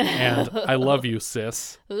you, and I love you,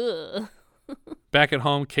 sis." Back at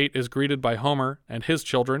home, Kate is greeted by Homer and his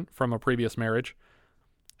children from a previous marriage.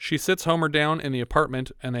 She sits Homer down in the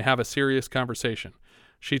apartment, and they have a serious conversation.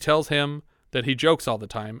 She tells him that he jokes all the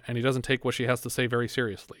time, and he doesn't take what she has to say very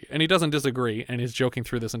seriously. And he doesn't disagree, and he's joking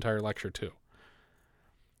through this entire lecture, too.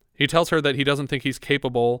 He tells her that he doesn't think he's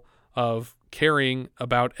capable of caring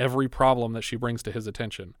about every problem that she brings to his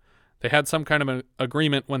attention. They had some kind of an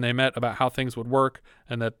agreement when they met about how things would work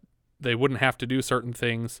and that they wouldn't have to do certain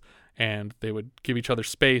things and they would give each other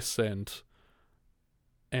space. And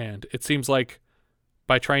it seems like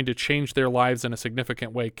by trying to change their lives in a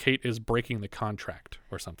significant way, Kate is breaking the contract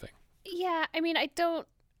or something. Yeah, I mean, I don't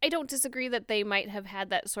disagree that they might have had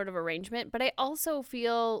that sort of arrangement, but I also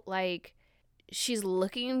feel like she's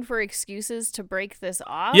looking for excuses to break this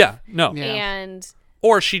off. Yeah, no. And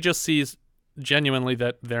or she just sees genuinely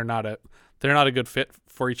that they're not a good fit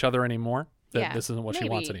for each other anymore. That this isn't what she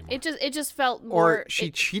wants anymore. It just felt more. Or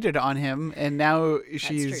she cheated on him, and now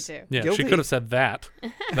she's That's true too. Yeah, guilty. she could have said that.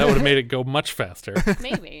 That would have made it go much faster.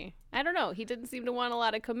 Maybe. I don't know. He didn't seem to want a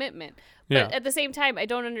lot of commitment. But Yeah. at the same time, I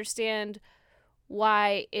don't understand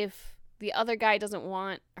why, if the other guy doesn't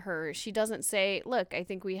want her, she doesn't say, "Look, I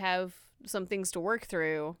think we have some things to work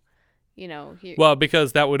through." Well,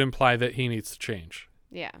 because that would imply that he needs to change.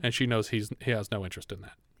 Yeah. And she knows he has no interest in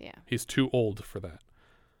that. Yeah. He's too old for that.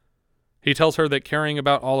 He tells her that caring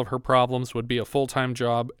about all of her problems would be a full-time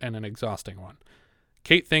job and an exhausting one.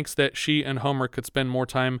 Kate thinks that she and Homer could spend more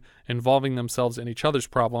time involving themselves in each other's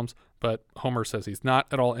problems, but Homer says he's not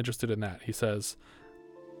at all interested in that. He says,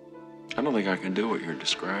 "I don't think I can do what you're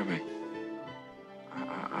describing.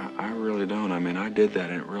 I really don't. I mean, I did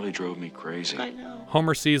that and it really drove me crazy." I know.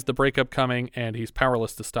 Homer sees the breakup coming and he's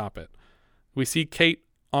powerless to stop it. We see Kate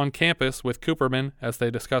on campus with Cooperman as they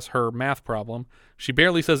discuss her math problem. She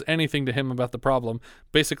barely says anything to him about the problem,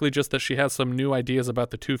 basically just that she has some new ideas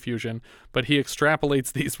about the two fusion, but he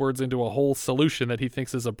extrapolates these words into a whole solution that he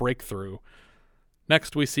thinks is a breakthrough.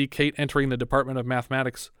 Next, we see Kate entering the Department of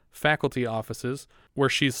Mathematics faculty offices, where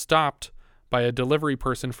she's stopped by a delivery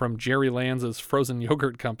person from Jerry Lanz's frozen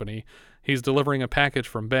yogurt company. He's delivering a package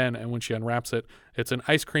from Ben, and when she unwraps it, it's an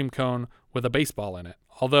ice cream cone with a baseball in it.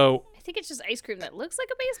 Although I think it's just ice cream that looks like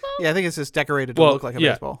a baseball. Yeah, I think it's just decorated to look like a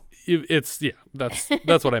baseball.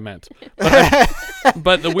 That's what I meant.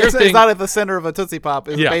 But the weird thing, it's not at the center of a Tootsie Pop.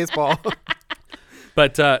 It's a baseball.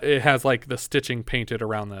 But it has like the stitching painted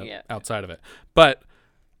around the outside of it. But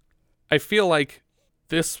I feel like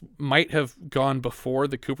this might have gone before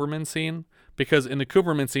the Cooperman scene, because in the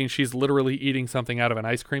Cooperman scene, she's literally eating something out of an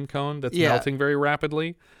ice cream cone that's melting very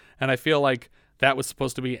rapidly. And I feel like that was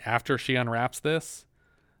supposed to be after she unwraps this,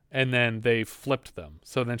 and then they flipped them.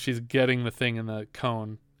 So then she's getting the thing in the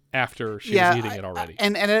cone after she's eating it already.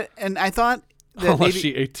 And I thought that unless maybe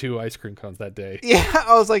she ate 2 ice cream cones that day. Yeah,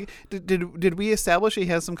 I was like, did we establish she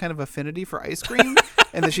has some kind of affinity for ice cream,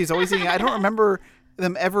 and that she's always eating? I don't remember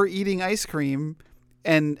them ever eating ice cream,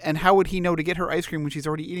 and how would he know to get her ice cream when she's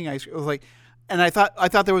already eating ice cream? It was like, and I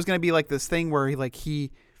thought there was going to be like this thing where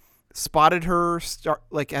he spotted her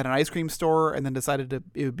at an ice cream store and then decided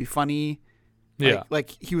it would be funny.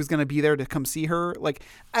 Like he was going to be there to come see her. Like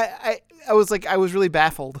I was really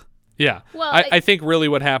baffled. Yeah. Well, I think really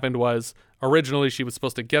what happened was originally she was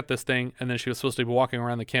supposed to get this thing, and then she was supposed to be walking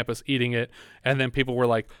around the campus eating it, and then people were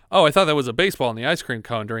like, "Oh, I thought that was a baseball in the ice cream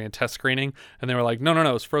cone" during a test screening, and they were like,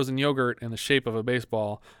 No, it's frozen yogurt in the shape of a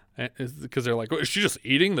baseball. Because they're like, is she just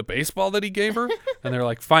eating the baseball that he gave her? And they're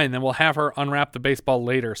like, fine, then we'll have her unwrap the baseball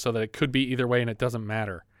later so that it could be either way and it doesn't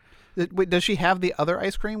matter. Wait, does she have the other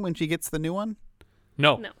ice cream when she gets the new one?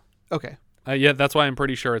 No. Okay. Yeah, that's why I'm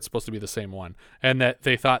pretty sure it's supposed to be the same one. And that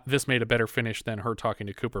they thought this made a better finish than her talking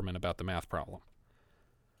to Cooperman about the math problem.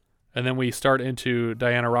 And then we start into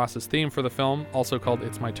Diana Ross's theme for the film, also called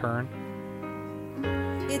It's My Turn.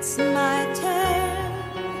 It's my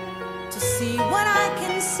turn to see what I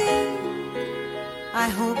can see. I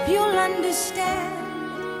hope you'll understand.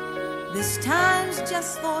 This time's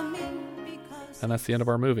just for me. And that's the end of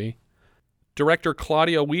our movie. Director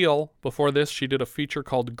Claudia Weil, before this, she did a feature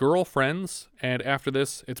called Girlfriends, and after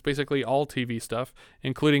this, it's basically all TV stuff,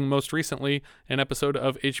 including most recently an episode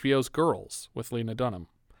of HBO's Girls with Lena Dunham.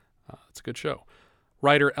 It's a good show.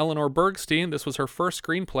 Writer Eleanor Bergstein, this was her first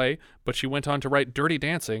screenplay, but she went on to write Dirty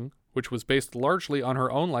Dancing, which was based largely on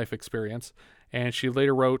her own life experience, and she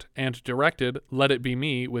later wrote and directed Let It Be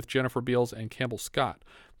Me with Jennifer Beals and Campbell Scott.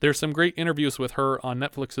 There's some great interviews with her on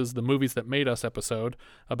Netflix's The Movies That Made Us episode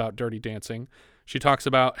about Dirty Dancing. She talks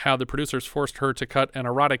about how the producers forced her to cut an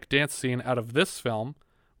erotic dance scene out of this film,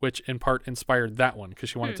 which in part inspired that one, because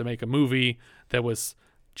she wanted to make a movie that was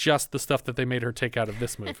just the stuff that they made her take out of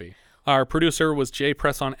this movie. Our producer was Jay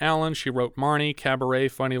Presson Allen. She wrote Marnie, Cabaret,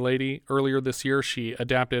 Funny Lady. Earlier this year, she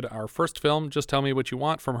adapted our first film, Just Tell Me What You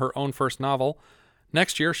Want, from her own first novel.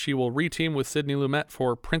 Next year, she will re-team with Sidney Lumet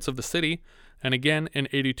for Prince of the City, and again in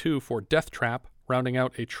 '82 for Death Trap, rounding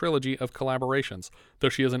out a trilogy of collaborations, though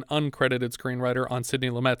she is an uncredited screenwriter on Sidney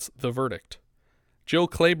Lumet's The Verdict. Jill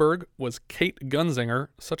Clayburgh was Kate Gunzinger,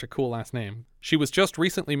 such a cool last name. She was just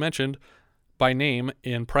recently mentioned by name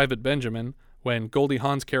in Private Benjamin, when Goldie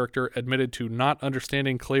Hawn's character admitted to not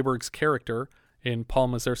understanding Clayburgh's character in Paul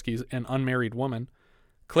Mazursky's An Unmarried Woman.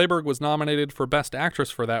 Clayburgh was nominated for Best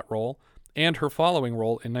Actress for that role, and her following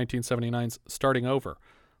role in 1979's Starting Over.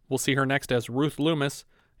 We'll see her next as Ruth Loomis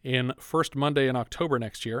in First Monday in October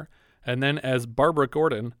next year, and then as Barbara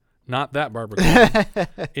Gordon, not that Barbara Gordon,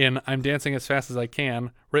 in I'm Dancing as Fast as I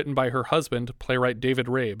Can, written by her husband, playwright David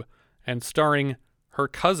Rabe, and starring her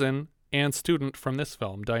cousin and student from this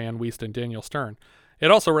film, Diane Wiest and Daniel Stern.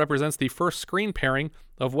 It also represents the first screen pairing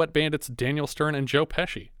of Wet Bandits' Daniel Stern and Joe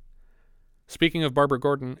Pesci. Speaking of Barbara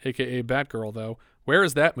Gordon, a.k.a. Batgirl, though, where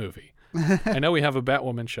is that movie? I know we have a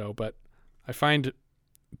Batwoman show, but I find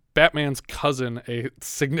Batman's cousin a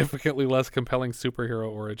significantly less compelling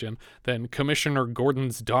superhero origin than Commissioner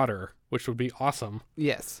Gordon's daughter, which would be awesome.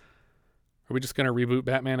 Yes. Are we just going to reboot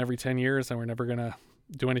Batman every 10 years and we're never going to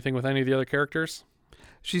do anything with any of the other characters?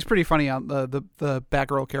 She's pretty funny on the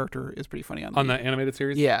Batgirl character is pretty funny on the animated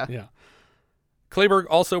series. Yeah. Clayburgh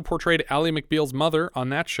also portrayed Ally McBeal's mother on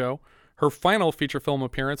that show. Her final feature film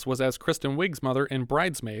appearance was as Kristen Wiig's mother in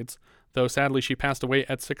Bridesmaids, though sadly she passed away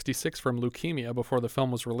at 66 from leukemia before the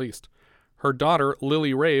film was released. Her daughter,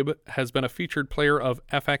 Lily Rabe, has been a featured player of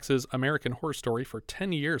FX's American Horror Story for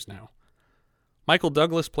 10 years now. Michael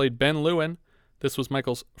Douglas played Ben Lewin. This was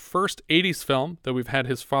Michael's first 80s film, though we've had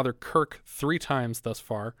his father Kirk 3 times thus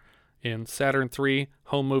far, in Saturn III,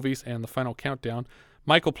 Home Movies, and The Final Countdown.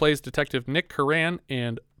 Michael plays Detective Nick Curran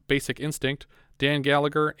in Basic Instinct, Dan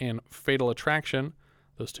Gallagher in Fatal Attraction.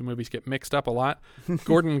 Those 2 movies get mixed up a lot.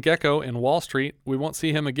 Gordon Gekko in Wall Street. We won't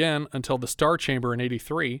see him again until The Star Chamber in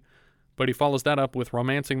 '83, but he follows that up with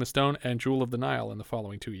Romancing the Stone and Jewel of the Nile in the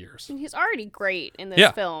following 2 years. And he's already great in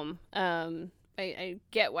this film. I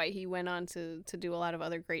get why he went on to do a lot of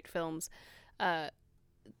other great films.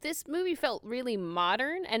 This movie felt really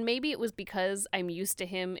modern, and maybe it was because I'm used to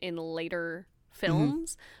him in later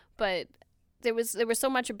films, but there was so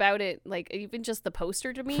much about it, like even just the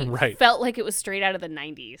poster to me felt like it was straight out of the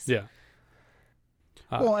 90s. Yeah.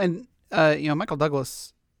 Well, and Michael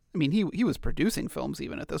Douglas, I mean, he was producing films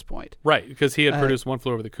even at this point. Right, because he had produced One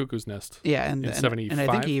Flew Over the Cuckoo's Nest. Yeah, in 75. And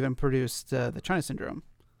I think he even produced The China Syndrome.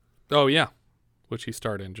 Oh, yeah, which he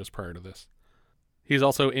starred in just prior to this. He's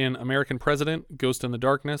also in American President, Ghost in the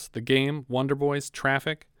Darkness, The Game, Wonder Boys,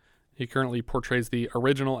 Traffic. He currently portrays the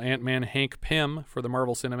original Ant-Man Hank Pym for the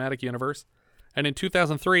Marvel Cinematic Universe. And in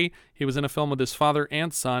 2003, he was in a film with his father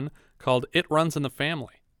and son called It Runs in the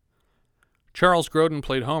Family. Charles Grodin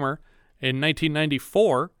played Homer. In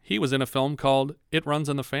 1994, he was in a film called It Runs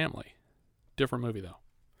in the Family. Different movie, though.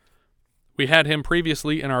 We had him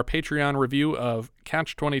previously in our Patreon review of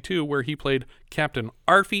Catch-22, where he played Captain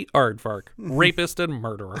Arfie Aardvark, rapist and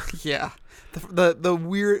murderer. Yeah. The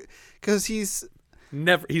weird... Because he's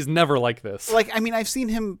never like this. Like, I mean, I've seen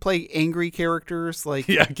him play angry characters. Like,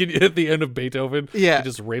 yeah, at the end of Beethoven, he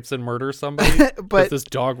just rapes and murders somebody. But this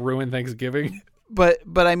dog ruined Thanksgiving. But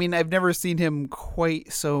I mean, I've never seen him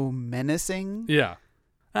quite so menacing. Yeah.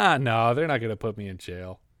 No, they're not going to put me in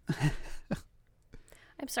jail.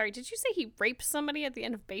 I'm sorry, did you say he raped somebody at the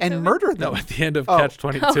end of Beethoven? And murdered them. No, at the end of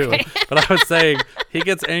Catch-22. Okay. But I was saying he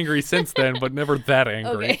gets angry since then, but never that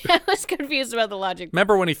angry. Okay, I was confused about the logic.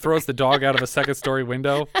 Remember when he throws the dog out of a second-story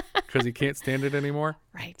window because he can't stand it anymore?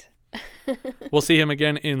 Right. We'll see him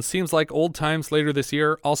again in Seems Like Old Times later this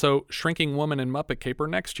year. Also, Shrinking Woman and Muppet Caper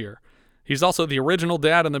next year. He's also the original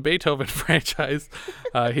dad in the Beethoven franchise.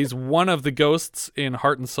 He's one of the ghosts in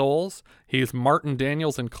Heart and Souls. He's Martin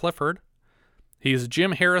Daniels in Clifford. He's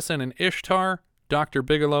Jim Harrison in Ishtar, Dr.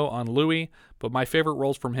 Bigelow on Louie, but my favorite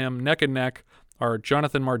roles from him, neck and neck, are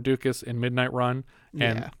Jonathan Mardukas in Midnight Run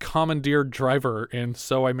and Commandeered Driver in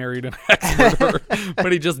So I Married an Ex-Murderer,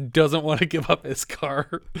 but he just doesn't want to give up his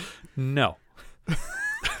car. No.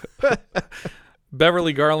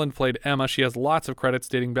 Beverly Garland played Emma. She has lots of credits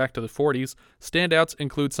dating back to the 40s. Standouts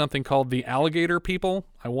include something called The Alligator People.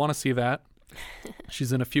 I want to see that.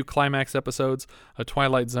 She's in a few Climax episodes, A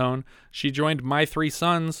Twilight Zone. She joined My Three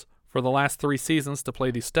Sons for the last 3 seasons to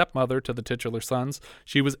play the stepmother to the titular sons.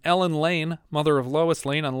 She was Ellen Lane, mother of Lois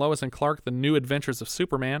Lane on Lois and Clark, The New Adventures of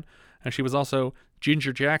Superman. And she was also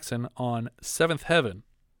Ginger Jackson on Seventh Heaven.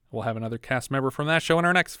 We'll have another cast member from that show in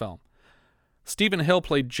our next film. Stephen Hill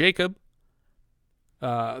played Jacob.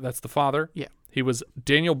 That's the father. Yeah. He was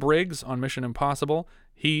Daniel Briggs on Mission Impossible.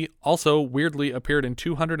 He also weirdly appeared in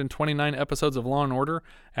 229 episodes of Law & Order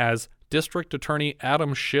as District Attorney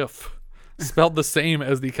Adam Schiff, spelled the same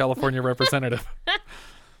as the California representative.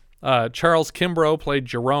 Charles Kimbrough played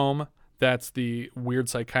Jerome. That's the weird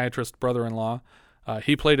psychiatrist brother-in-law.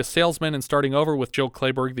 He played a salesman in Starting Over with Joe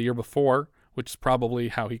Clayburgh the year before, which is probably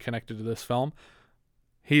how he connected to this film.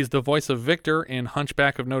 He's the voice of Victor in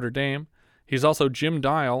Hunchback of Notre Dame. He's also Jim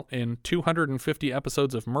Dial in 250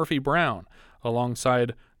 episodes of Murphy Brown,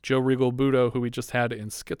 alongside Joe Regal Budo, who we just had in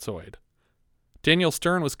Schizoid. Daniel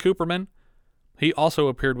Stern was Cooperman. He also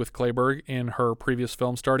appeared with Clayburgh in her previous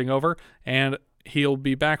film, Starting Over, and he'll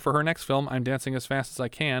be back for her next film, I'm Dancing as Fast as I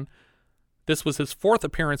Can. This was his 4th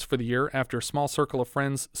appearance for the year after Small Circle of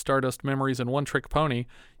Friends, Stardust Memories, and One Trick Pony.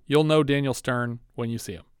 You'll know Daniel Stern when you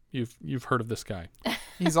see him. You've heard of this guy.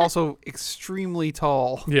 He's also extremely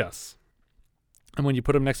tall. Yes. And when you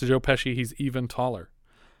put him next to Joe Pesci, he's even taller.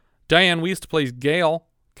 Diane Wiest plays Gail,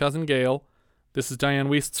 Cousin Gail. This is Diane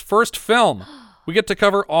Wiest's first film. We get to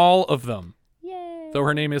cover all of them. Yay. Though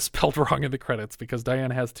her name is spelled wrong in the credits because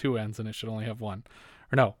Diane has 2 N's and it should only have 1.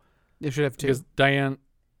 Or no. It should have 2. Because Diane,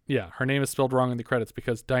 her name is spelled wrong in the credits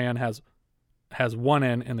because Diane has 1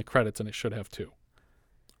 N in the credits and it should have 2.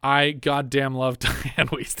 I goddamn love Diane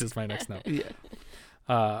Wiest is my next note. Yeah.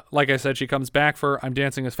 Like I said, she comes back for I'm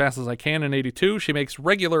Dancing as Fast as I Can in 82. She makes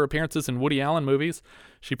regular appearances in Woody Allen movies.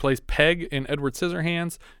 She plays Peg in Edward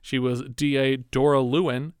Scissorhands. She was D.A. Dora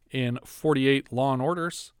Lewin in 48 Law and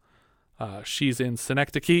Orders. She's in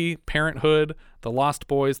Synecdoche, Parenthood, The Lost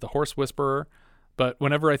Boys, The Horse Whisperer. But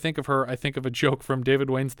whenever I think of her, I think of a joke from David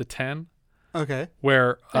Wayne's The Ten. Okay.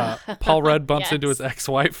 Where Paul Rudd bumps into his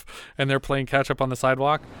ex-wife and they're playing catch-up on the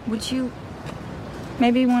sidewalk. Would you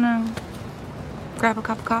maybe want to grab a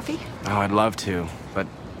cup of coffee? Oh, I'd love to. But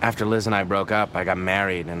after Liz and I broke up, I got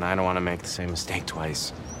married, and I don't want to make the same mistake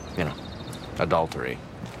twice. You know, adultery.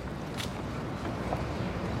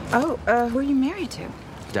 Oh, who are you married to?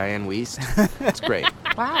 Diane Wiest. It's great.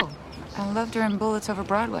 Wow. I loved her in Bullets Over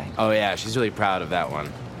Broadway. Oh, yeah, she's really proud of that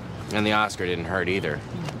one. And the Oscar didn't hurt either.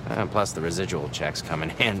 Plus, the residual checks come in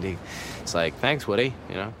handy. It's like, thanks, Woody,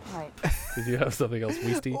 you know? Right. Did you have something else,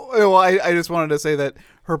 Wiesty? Well, I just wanted to say that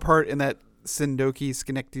her part in that Synecdoche,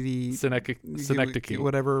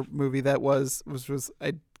 whatever movie that was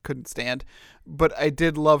I couldn't stand. But I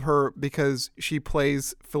did love her because she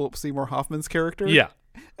plays Philip Seymour Hoffman's character. Yeah.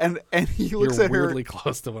 And he looks You're at her. weirdly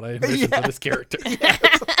close to what I envisioned for this character. Yes.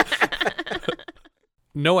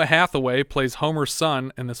 Noah Hathaway plays Homer's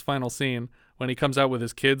son in this final scene when he comes out with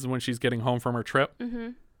his kids when she's getting home from her trip. Mm-hmm.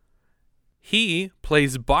 He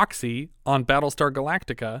plays Boxy on Battlestar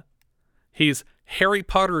Galactica. He's Harry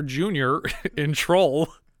Potter Jr. in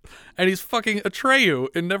Troll. And he's fucking Atreyu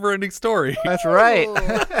in Neverending Story. That's right.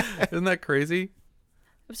 Isn't that crazy?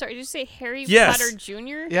 I'm sorry, did you say Harry Yes. Potter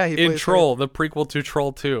Jr.? Yeah, he in plays Troll, the prequel to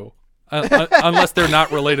Troll 2. Unless they're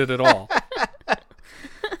not related at all.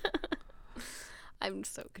 I'm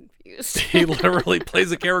so confused. He literally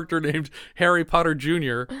plays a character named Harry Potter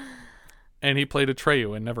Jr. And he played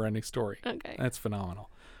Atreyu in Neverending Story. Okay. That's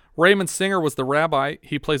phenomenal. Raymond Singer was the rabbi.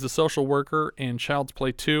 He plays a social worker in Child's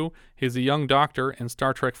Play 2. He's a young doctor in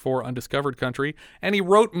Star Trek IV Undiscovered Country. And he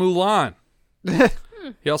wrote Mulan.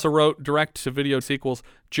 He also wrote direct-to-video sequels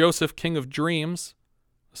Joseph, King of Dreams,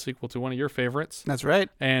 a sequel to one of your favorites. That's right.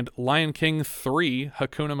 And Lion King 3,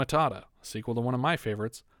 Hakuna Matata, a sequel to one of my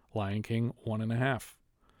favorites, Lion King 1.5.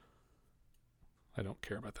 I don't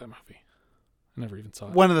care about that movie. I never even saw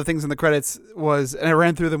it. One of the things in the credits was, and I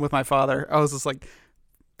ran through them with my father, I was just like,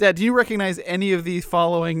 Dad, do you recognize any of these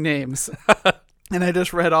following names? And I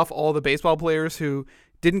just read off all the baseball players who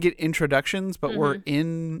didn't get introductions but were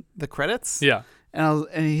in the credits. Yeah. And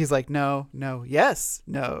he's like, no, yes,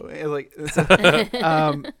 no. Like,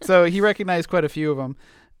 so he recognized quite a few of them.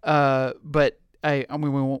 But I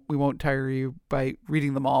mean, we won't tire you by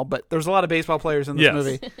reading them all. But there's a lot of baseball players in this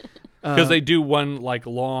movie because they do one like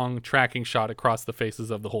long tracking shot across the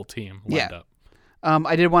faces of the whole team lined up.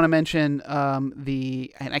 I did want to mention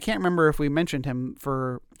and I can't remember if we mentioned him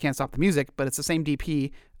for Can't Stop the Music, but it's the same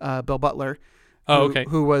DP, Bill Butler.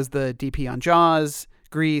 Who was the DP on Jaws,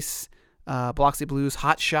 Grease, Biloxi Blues,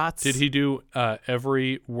 Hot Shots. Did he do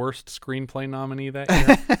every worst screenplay nominee that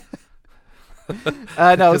year?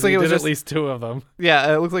 No, it looks like it was just at least 2 of them.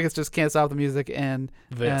 Yeah, it looks like it's just Can't Stop the Music and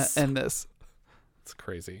this. It's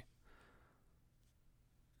crazy.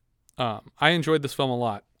 I enjoyed this film a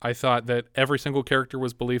lot. I thought that every single character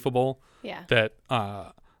was believable. Yeah. That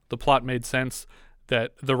the plot made sense.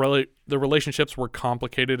 That the relationships were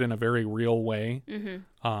complicated in a very real way.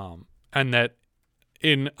 Mm-hmm. And that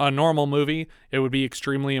in a normal movie, it would be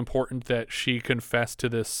extremely important that she confess to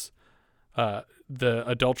this, the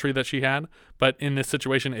adultery that she had. But in this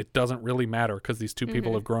situation, it doesn't really matter because these 2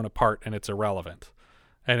 people have grown apart and it's irrelevant.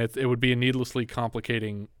 And it would be needlessly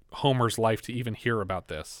complicating Homer's life to even hear about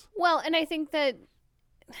this. Well, and I think that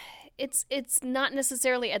it's not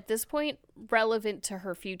necessarily at this point relevant to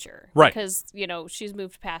her future. Right. Because, she's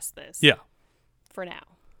moved past this. Yeah. For now.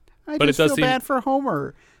 I just feel bad for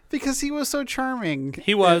Homer because he was so charming.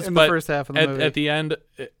 He was in the first half of the movie. At the end,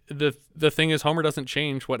 the thing is, Homer doesn't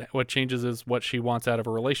change. What changes is what she wants out of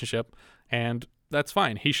a relationship, and that's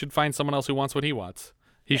fine. He should find someone else who wants what he wants.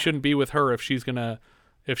 He shouldn't be with her if she's gonna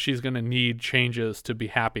need changes to be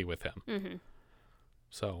happy with him. Mm-hmm.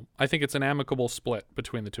 So I think it's an amicable split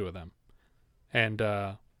between the 2 of them, and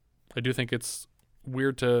I do think it's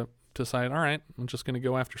weird to decide. All right, I'm just gonna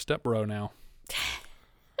go after stepbro now.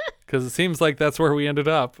 Because it seems like that's where we ended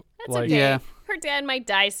up. That's okay. Yeah. Her dad might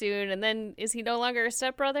die soon, and then is he no longer a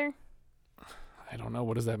stepbrother? I don't know.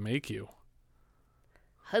 What does that make you?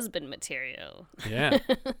 Husband material. Yeah.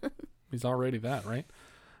 He's already that, right?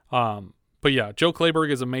 But yeah, Joe Clayburgh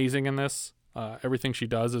is amazing in this. Everything she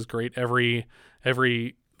does is great. Every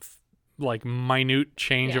like minute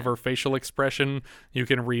change of her facial expression, you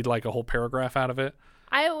can read like a whole paragraph out of it.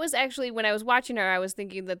 I was actually, when I was watching her, I was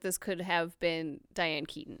thinking that this could have been Diane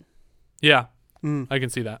Keaton. Yeah, I can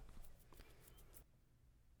see that.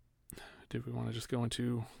 Did we want to just go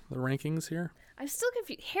into the rankings here? I'm still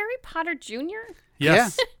confused. Harry Potter Jr.?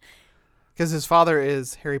 Yes. Because his father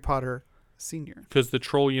is Harry Potter Sr. Because the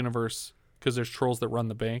troll universe, because there's trolls that run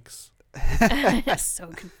the banks. So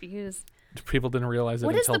confused. People didn't realize it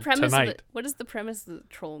until tonight. What is the premise of the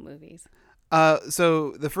troll movies?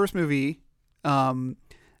 So the first movie...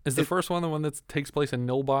 is the first one the one that takes place in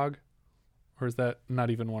Nilbog? Or is that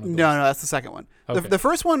not even one of those? No, that's the second one. Okay. The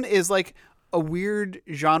first one is like a weird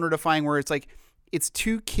genre defying where it's like it's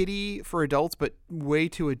too kiddie for adults but way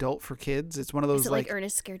too adult for kids. It's one of those is it like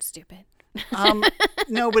Ernest Scared Stupid?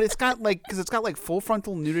 No, but it's got like because it's got like full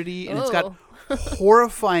frontal nudity and it's got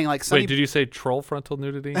horrifying like Wait, did you say troll frontal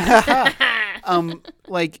nudity?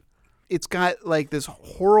 Like it's got like this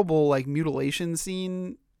horrible like mutilation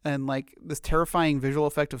scene and like this terrifying visual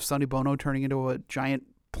effect of Sonny Bono turning into a giant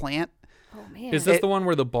plant. Oh man. Is this the one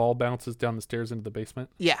where the ball bounces down the stairs into the basement?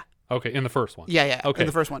 Yeah. Okay, in the first one. Yeah. Okay. In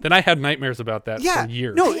the first one. Then I had nightmares about that for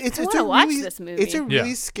years. No, it's a really, this movie. It's a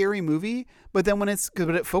really scary movie, but then when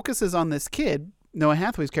it focuses on this kid, Noah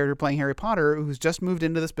Hathaway's character playing Harry Potter, who's just moved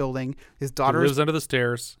into this building. His daughter lives under the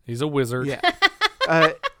stairs. He's a wizard. Yeah.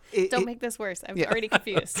 Don't make this worse. I'm already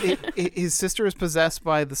confused. His sister is possessed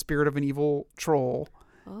by the spirit of an evil troll.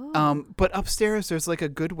 Oh. But upstairs there's like a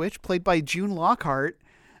good witch played by June Lockhart,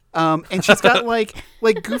 and she's got like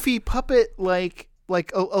goofy puppet like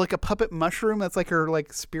a puppet mushroom that's like her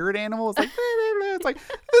like spirit animal. It's like it's like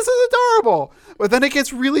this is adorable, but then it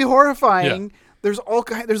gets really horrifying. Yeah.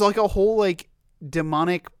 There's like a whole like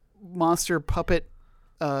demonic monster puppet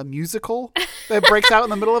musical that breaks out in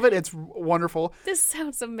the middle of it. It's wonderful. This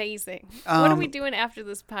sounds amazing. What are we doing after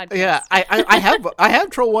this podcast? Yeah, I have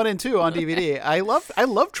Troll 1 and 2 on DVD. I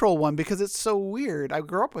love Troll 1 because it's so weird. I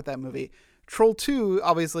grew up with that movie. Troll 2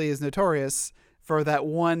 obviously is notorious for that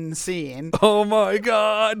one scene. Oh my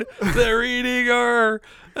God, they're eating her,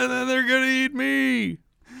 and then they're gonna eat me.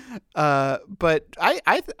 But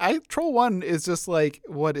I Troll 1 is just like,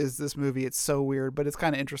 what is this movie? It's so weird, but it's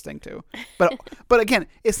kind of interesting too. But again,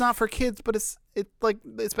 it's not for kids, but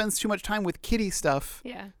it spends too much time with kiddie stuff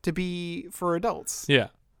to be for adults. Yeah.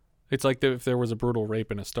 It's like if there was a brutal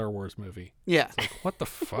rape in a Star Wars movie. Yeah. It's like, what the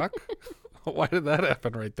fuck? Why did that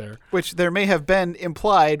happen right there? Which there may have been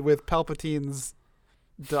implied with Palpatine's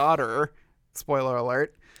daughter. Spoiler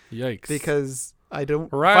alert. Yikes. Because I don't...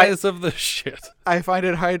 Rise of the shit. I find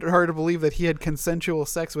it hard to believe that he had consensual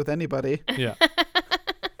sex with anybody. Yeah.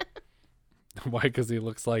 Why? Because he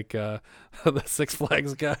looks like the Six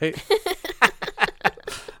Flags guy.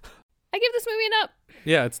 I give this movie an up.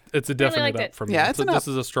 Yeah, it's a definite up from me. Yeah, This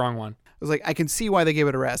is a strong one. I was like, I can see why they gave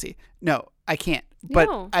it a Razzie. No, I can't. But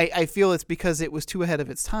No. I feel it's because it was too ahead of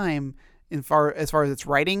its time as far as its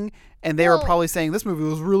writing, and they were probably saying this movie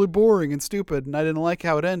was really boring and stupid, and I didn't like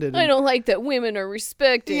how it ended. I don't like that women are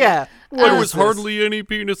respected. Yeah. There was hardly any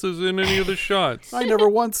penises in any of the shots. I never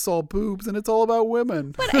once saw boobs, and it's all about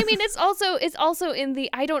women. But I mean, it's also in the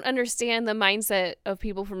I don't understand the mindset of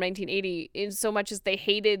people from 1980 in so much as they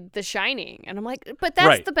hated The Shining, and I'm like, but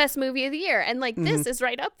that's the best movie of the year, and like this is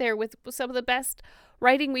right up there with some of the best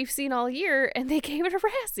writing we've seen all year, and they gave it a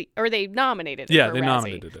Razzie, or they nominated it. Yeah, for they a Razzie.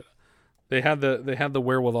 nominated it. They had the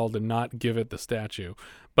wherewithal to not give it the statue.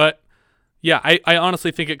 But yeah, I honestly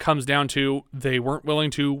think it comes down to they weren't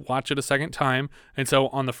willing to watch it a second time, and so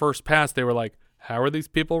on the first pass they were like, how are these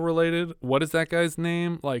people related? What is that guy's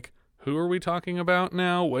name? Like, who are we talking about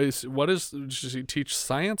now? Does she teach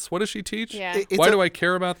science? What does she teach? Yeah. Why do I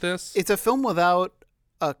care about this? It's a film without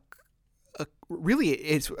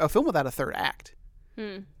it's a film without a third act.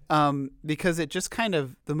 Because it just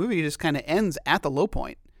the movie just kind of ends at the low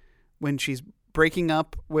point when she's breaking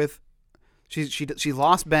up with, she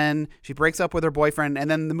lost Ben, she breaks up with her boyfriend, and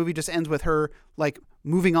then the movie just ends with her like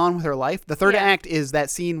moving on with her life. The third act is that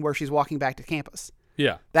scene where she's walking back to campus.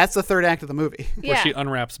 Yeah. That's the third act of the movie. Where she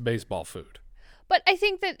unwraps baseball food. But I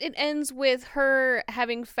think that it ends with her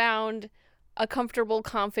having found a comfortable,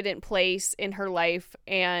 confident place in her life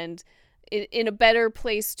and in a better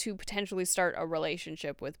place to potentially start a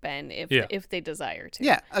relationship with Ben if they desire to.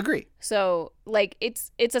 Yeah, agree. So like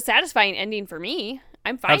it's a satisfying ending for me.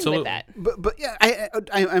 I'm fine with that. But yeah,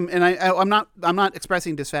 I'm not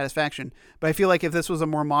expressing dissatisfaction, but I feel like if this was a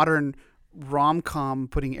more modern rom-com,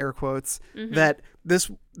 putting air quotes, that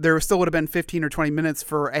there still would have been 15 or 20 minutes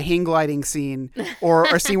for a hang gliding scene or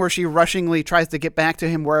a scene where she rushingly tries to get back to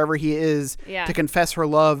him wherever he is to confess her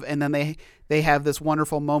love, and then they have this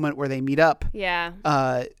wonderful moment where they meet up. Yeah.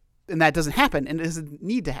 And that doesn't happen, and it doesn't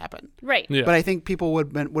need to happen. Right. Yeah. But I think people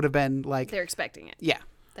would have been like, they're expecting it. Yeah.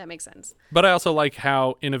 That makes sense. But I also like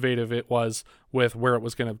how innovative it was with where it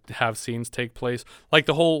was going to have scenes take place. Like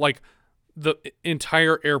the whole, like the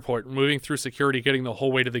entire airport, moving through security, getting the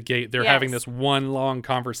whole way to the gate. They're having this one long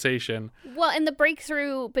conversation. Well, and the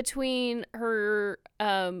breakthrough between her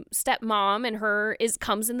stepmom and her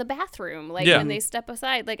comes in the bathroom, like when they step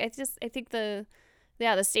aside. Like I think the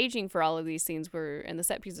staging for all of these scenes and the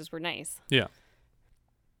set pieces were nice. Yeah.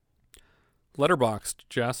 Letterboxd,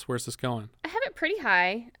 Jess, where's this going? I have it pretty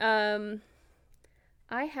high.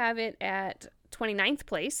 I have it at 29th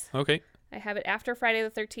place. Okay. I have it after Friday the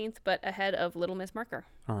 13th, but ahead of Little Miss Marker.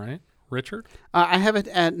 All right. Richard? I have it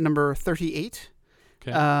at number 38.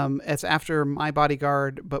 Okay. It's after My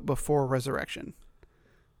Bodyguard, but before Resurrection.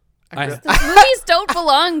 The movies don't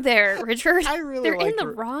belong there, Richard. They're in the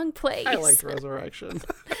wrong place. I liked Resurrection.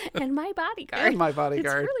 And My Bodyguard. It's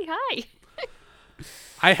really high.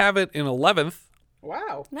 I have it in 11th.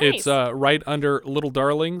 Wow. Nice. It's right under Little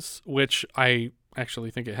Darlings, which I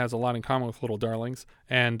actually think it has a lot in common with Little Darlings.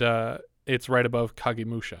 And it's right above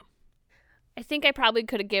Kagemusha. I think I probably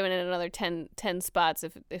could have given it another 10 spots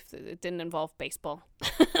if it didn't involve baseball.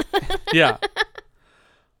 Yeah.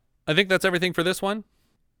 I think that's everything for this one.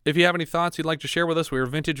 If you have any thoughts you'd like to share with us, we are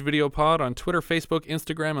Vintage Video Pod on Twitter, Facebook,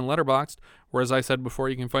 Instagram, and Letterboxd, where, as I said before,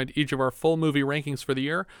 you can find each of our full movie rankings for the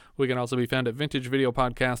year. We can also be found at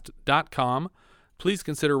vintagevideopodcast.com. Please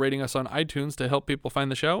consider rating us on iTunes to help people find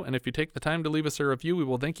the show, and if you take the time to leave us a review, we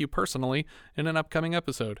will thank you personally in an upcoming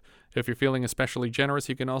episode. If you're feeling especially generous,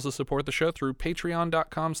 you can also support the show through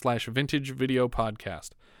patreon.com/vintagevideopodcast.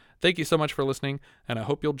 Thank you so much for listening, and I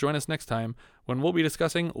hope you'll join us next time when we'll be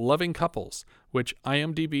discussing Loving Couples, which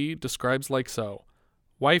IMDb describes like so.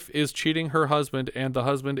 Wife is cheating her husband, and the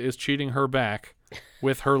husband is cheating her back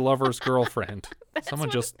with her lover's girlfriend.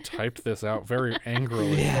 Someone just typed this out very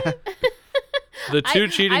angrily. Yeah. The two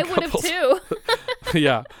cheating couples. I would have too.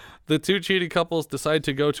 Yeah. The two cheating couples decide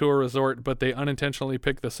to go to a resort, but they unintentionally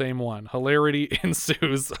pick the same one. Hilarity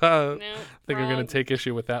ensues. I think I'm going to take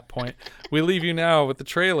issue with that point. We leave you now with the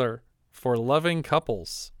trailer for Loving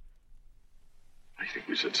Couples. I think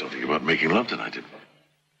we said something about making love tonight, didn't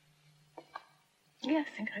we? Yeah,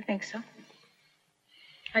 I think so.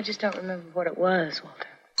 I just don't remember what it was, Walter.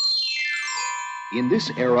 In this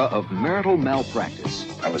era of marital malpractice,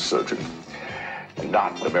 I'm a surgeon,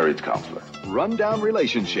 not a marriage counselor. Rundown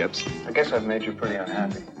relationships. I guess I've made you pretty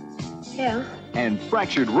unhappy. Yeah. And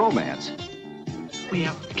fractured romance. We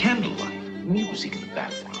have candlelight, music in the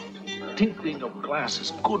background, tinkling of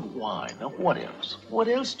glasses, good wine. Now, what else? What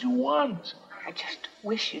else do you want? I just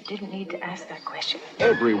wish you didn't need to ask that question.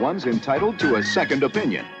 Everyone's entitled to a second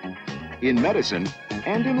opinion. In medicine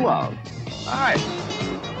and in love. Hi.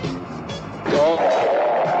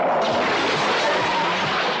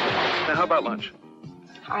 Now, how about lunch?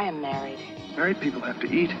 I am married. Married people have to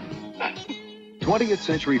eat. 20th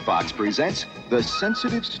Century Fox presents the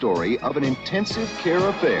sensitive story of an intensive care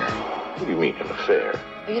affair. What do you mean, an affair?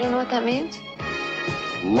 You don't know what that means?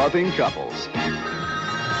 Loving Couples.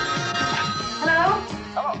 Hello?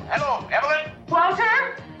 Hello, Evelyn?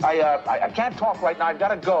 Walter? I can't talk right now. I've got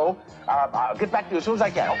to go. I'll get back to you as soon as I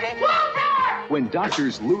can, okay? Walter! When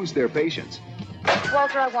doctors lose their patience.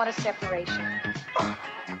 Walter, I want a separation.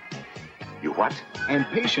 You what? And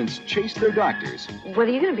patients chase their doctors. What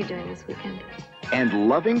are you going to be doing this weekend? And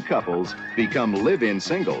loving couples become live-in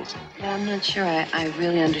singles. Yeah, I'm not sure I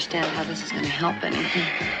really understand how this is going to help anything.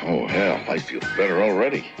 Oh, hell, I feel better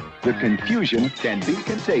already. The confusion can be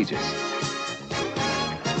contagious.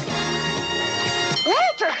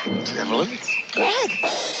 Walter! Evelyn?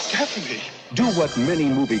 Stephanie. Do what many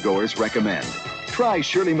moviegoers recommend. Try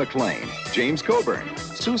Shirley MacLaine, James Coburn,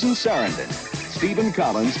 Susan Sarandon, Stephen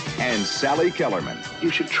Collins, and Sally Kellerman. You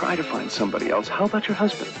should try to find somebody else. How about your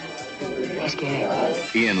husband? He's gay.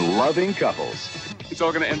 In Loving Couples. It's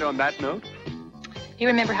all going to end on that note? You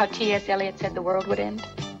remember how T.S. Eliot said the world would end?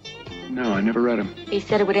 No, I never read him. He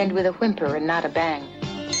said it would end with a whimper and not a bang.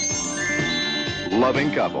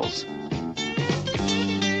 Loving Couples.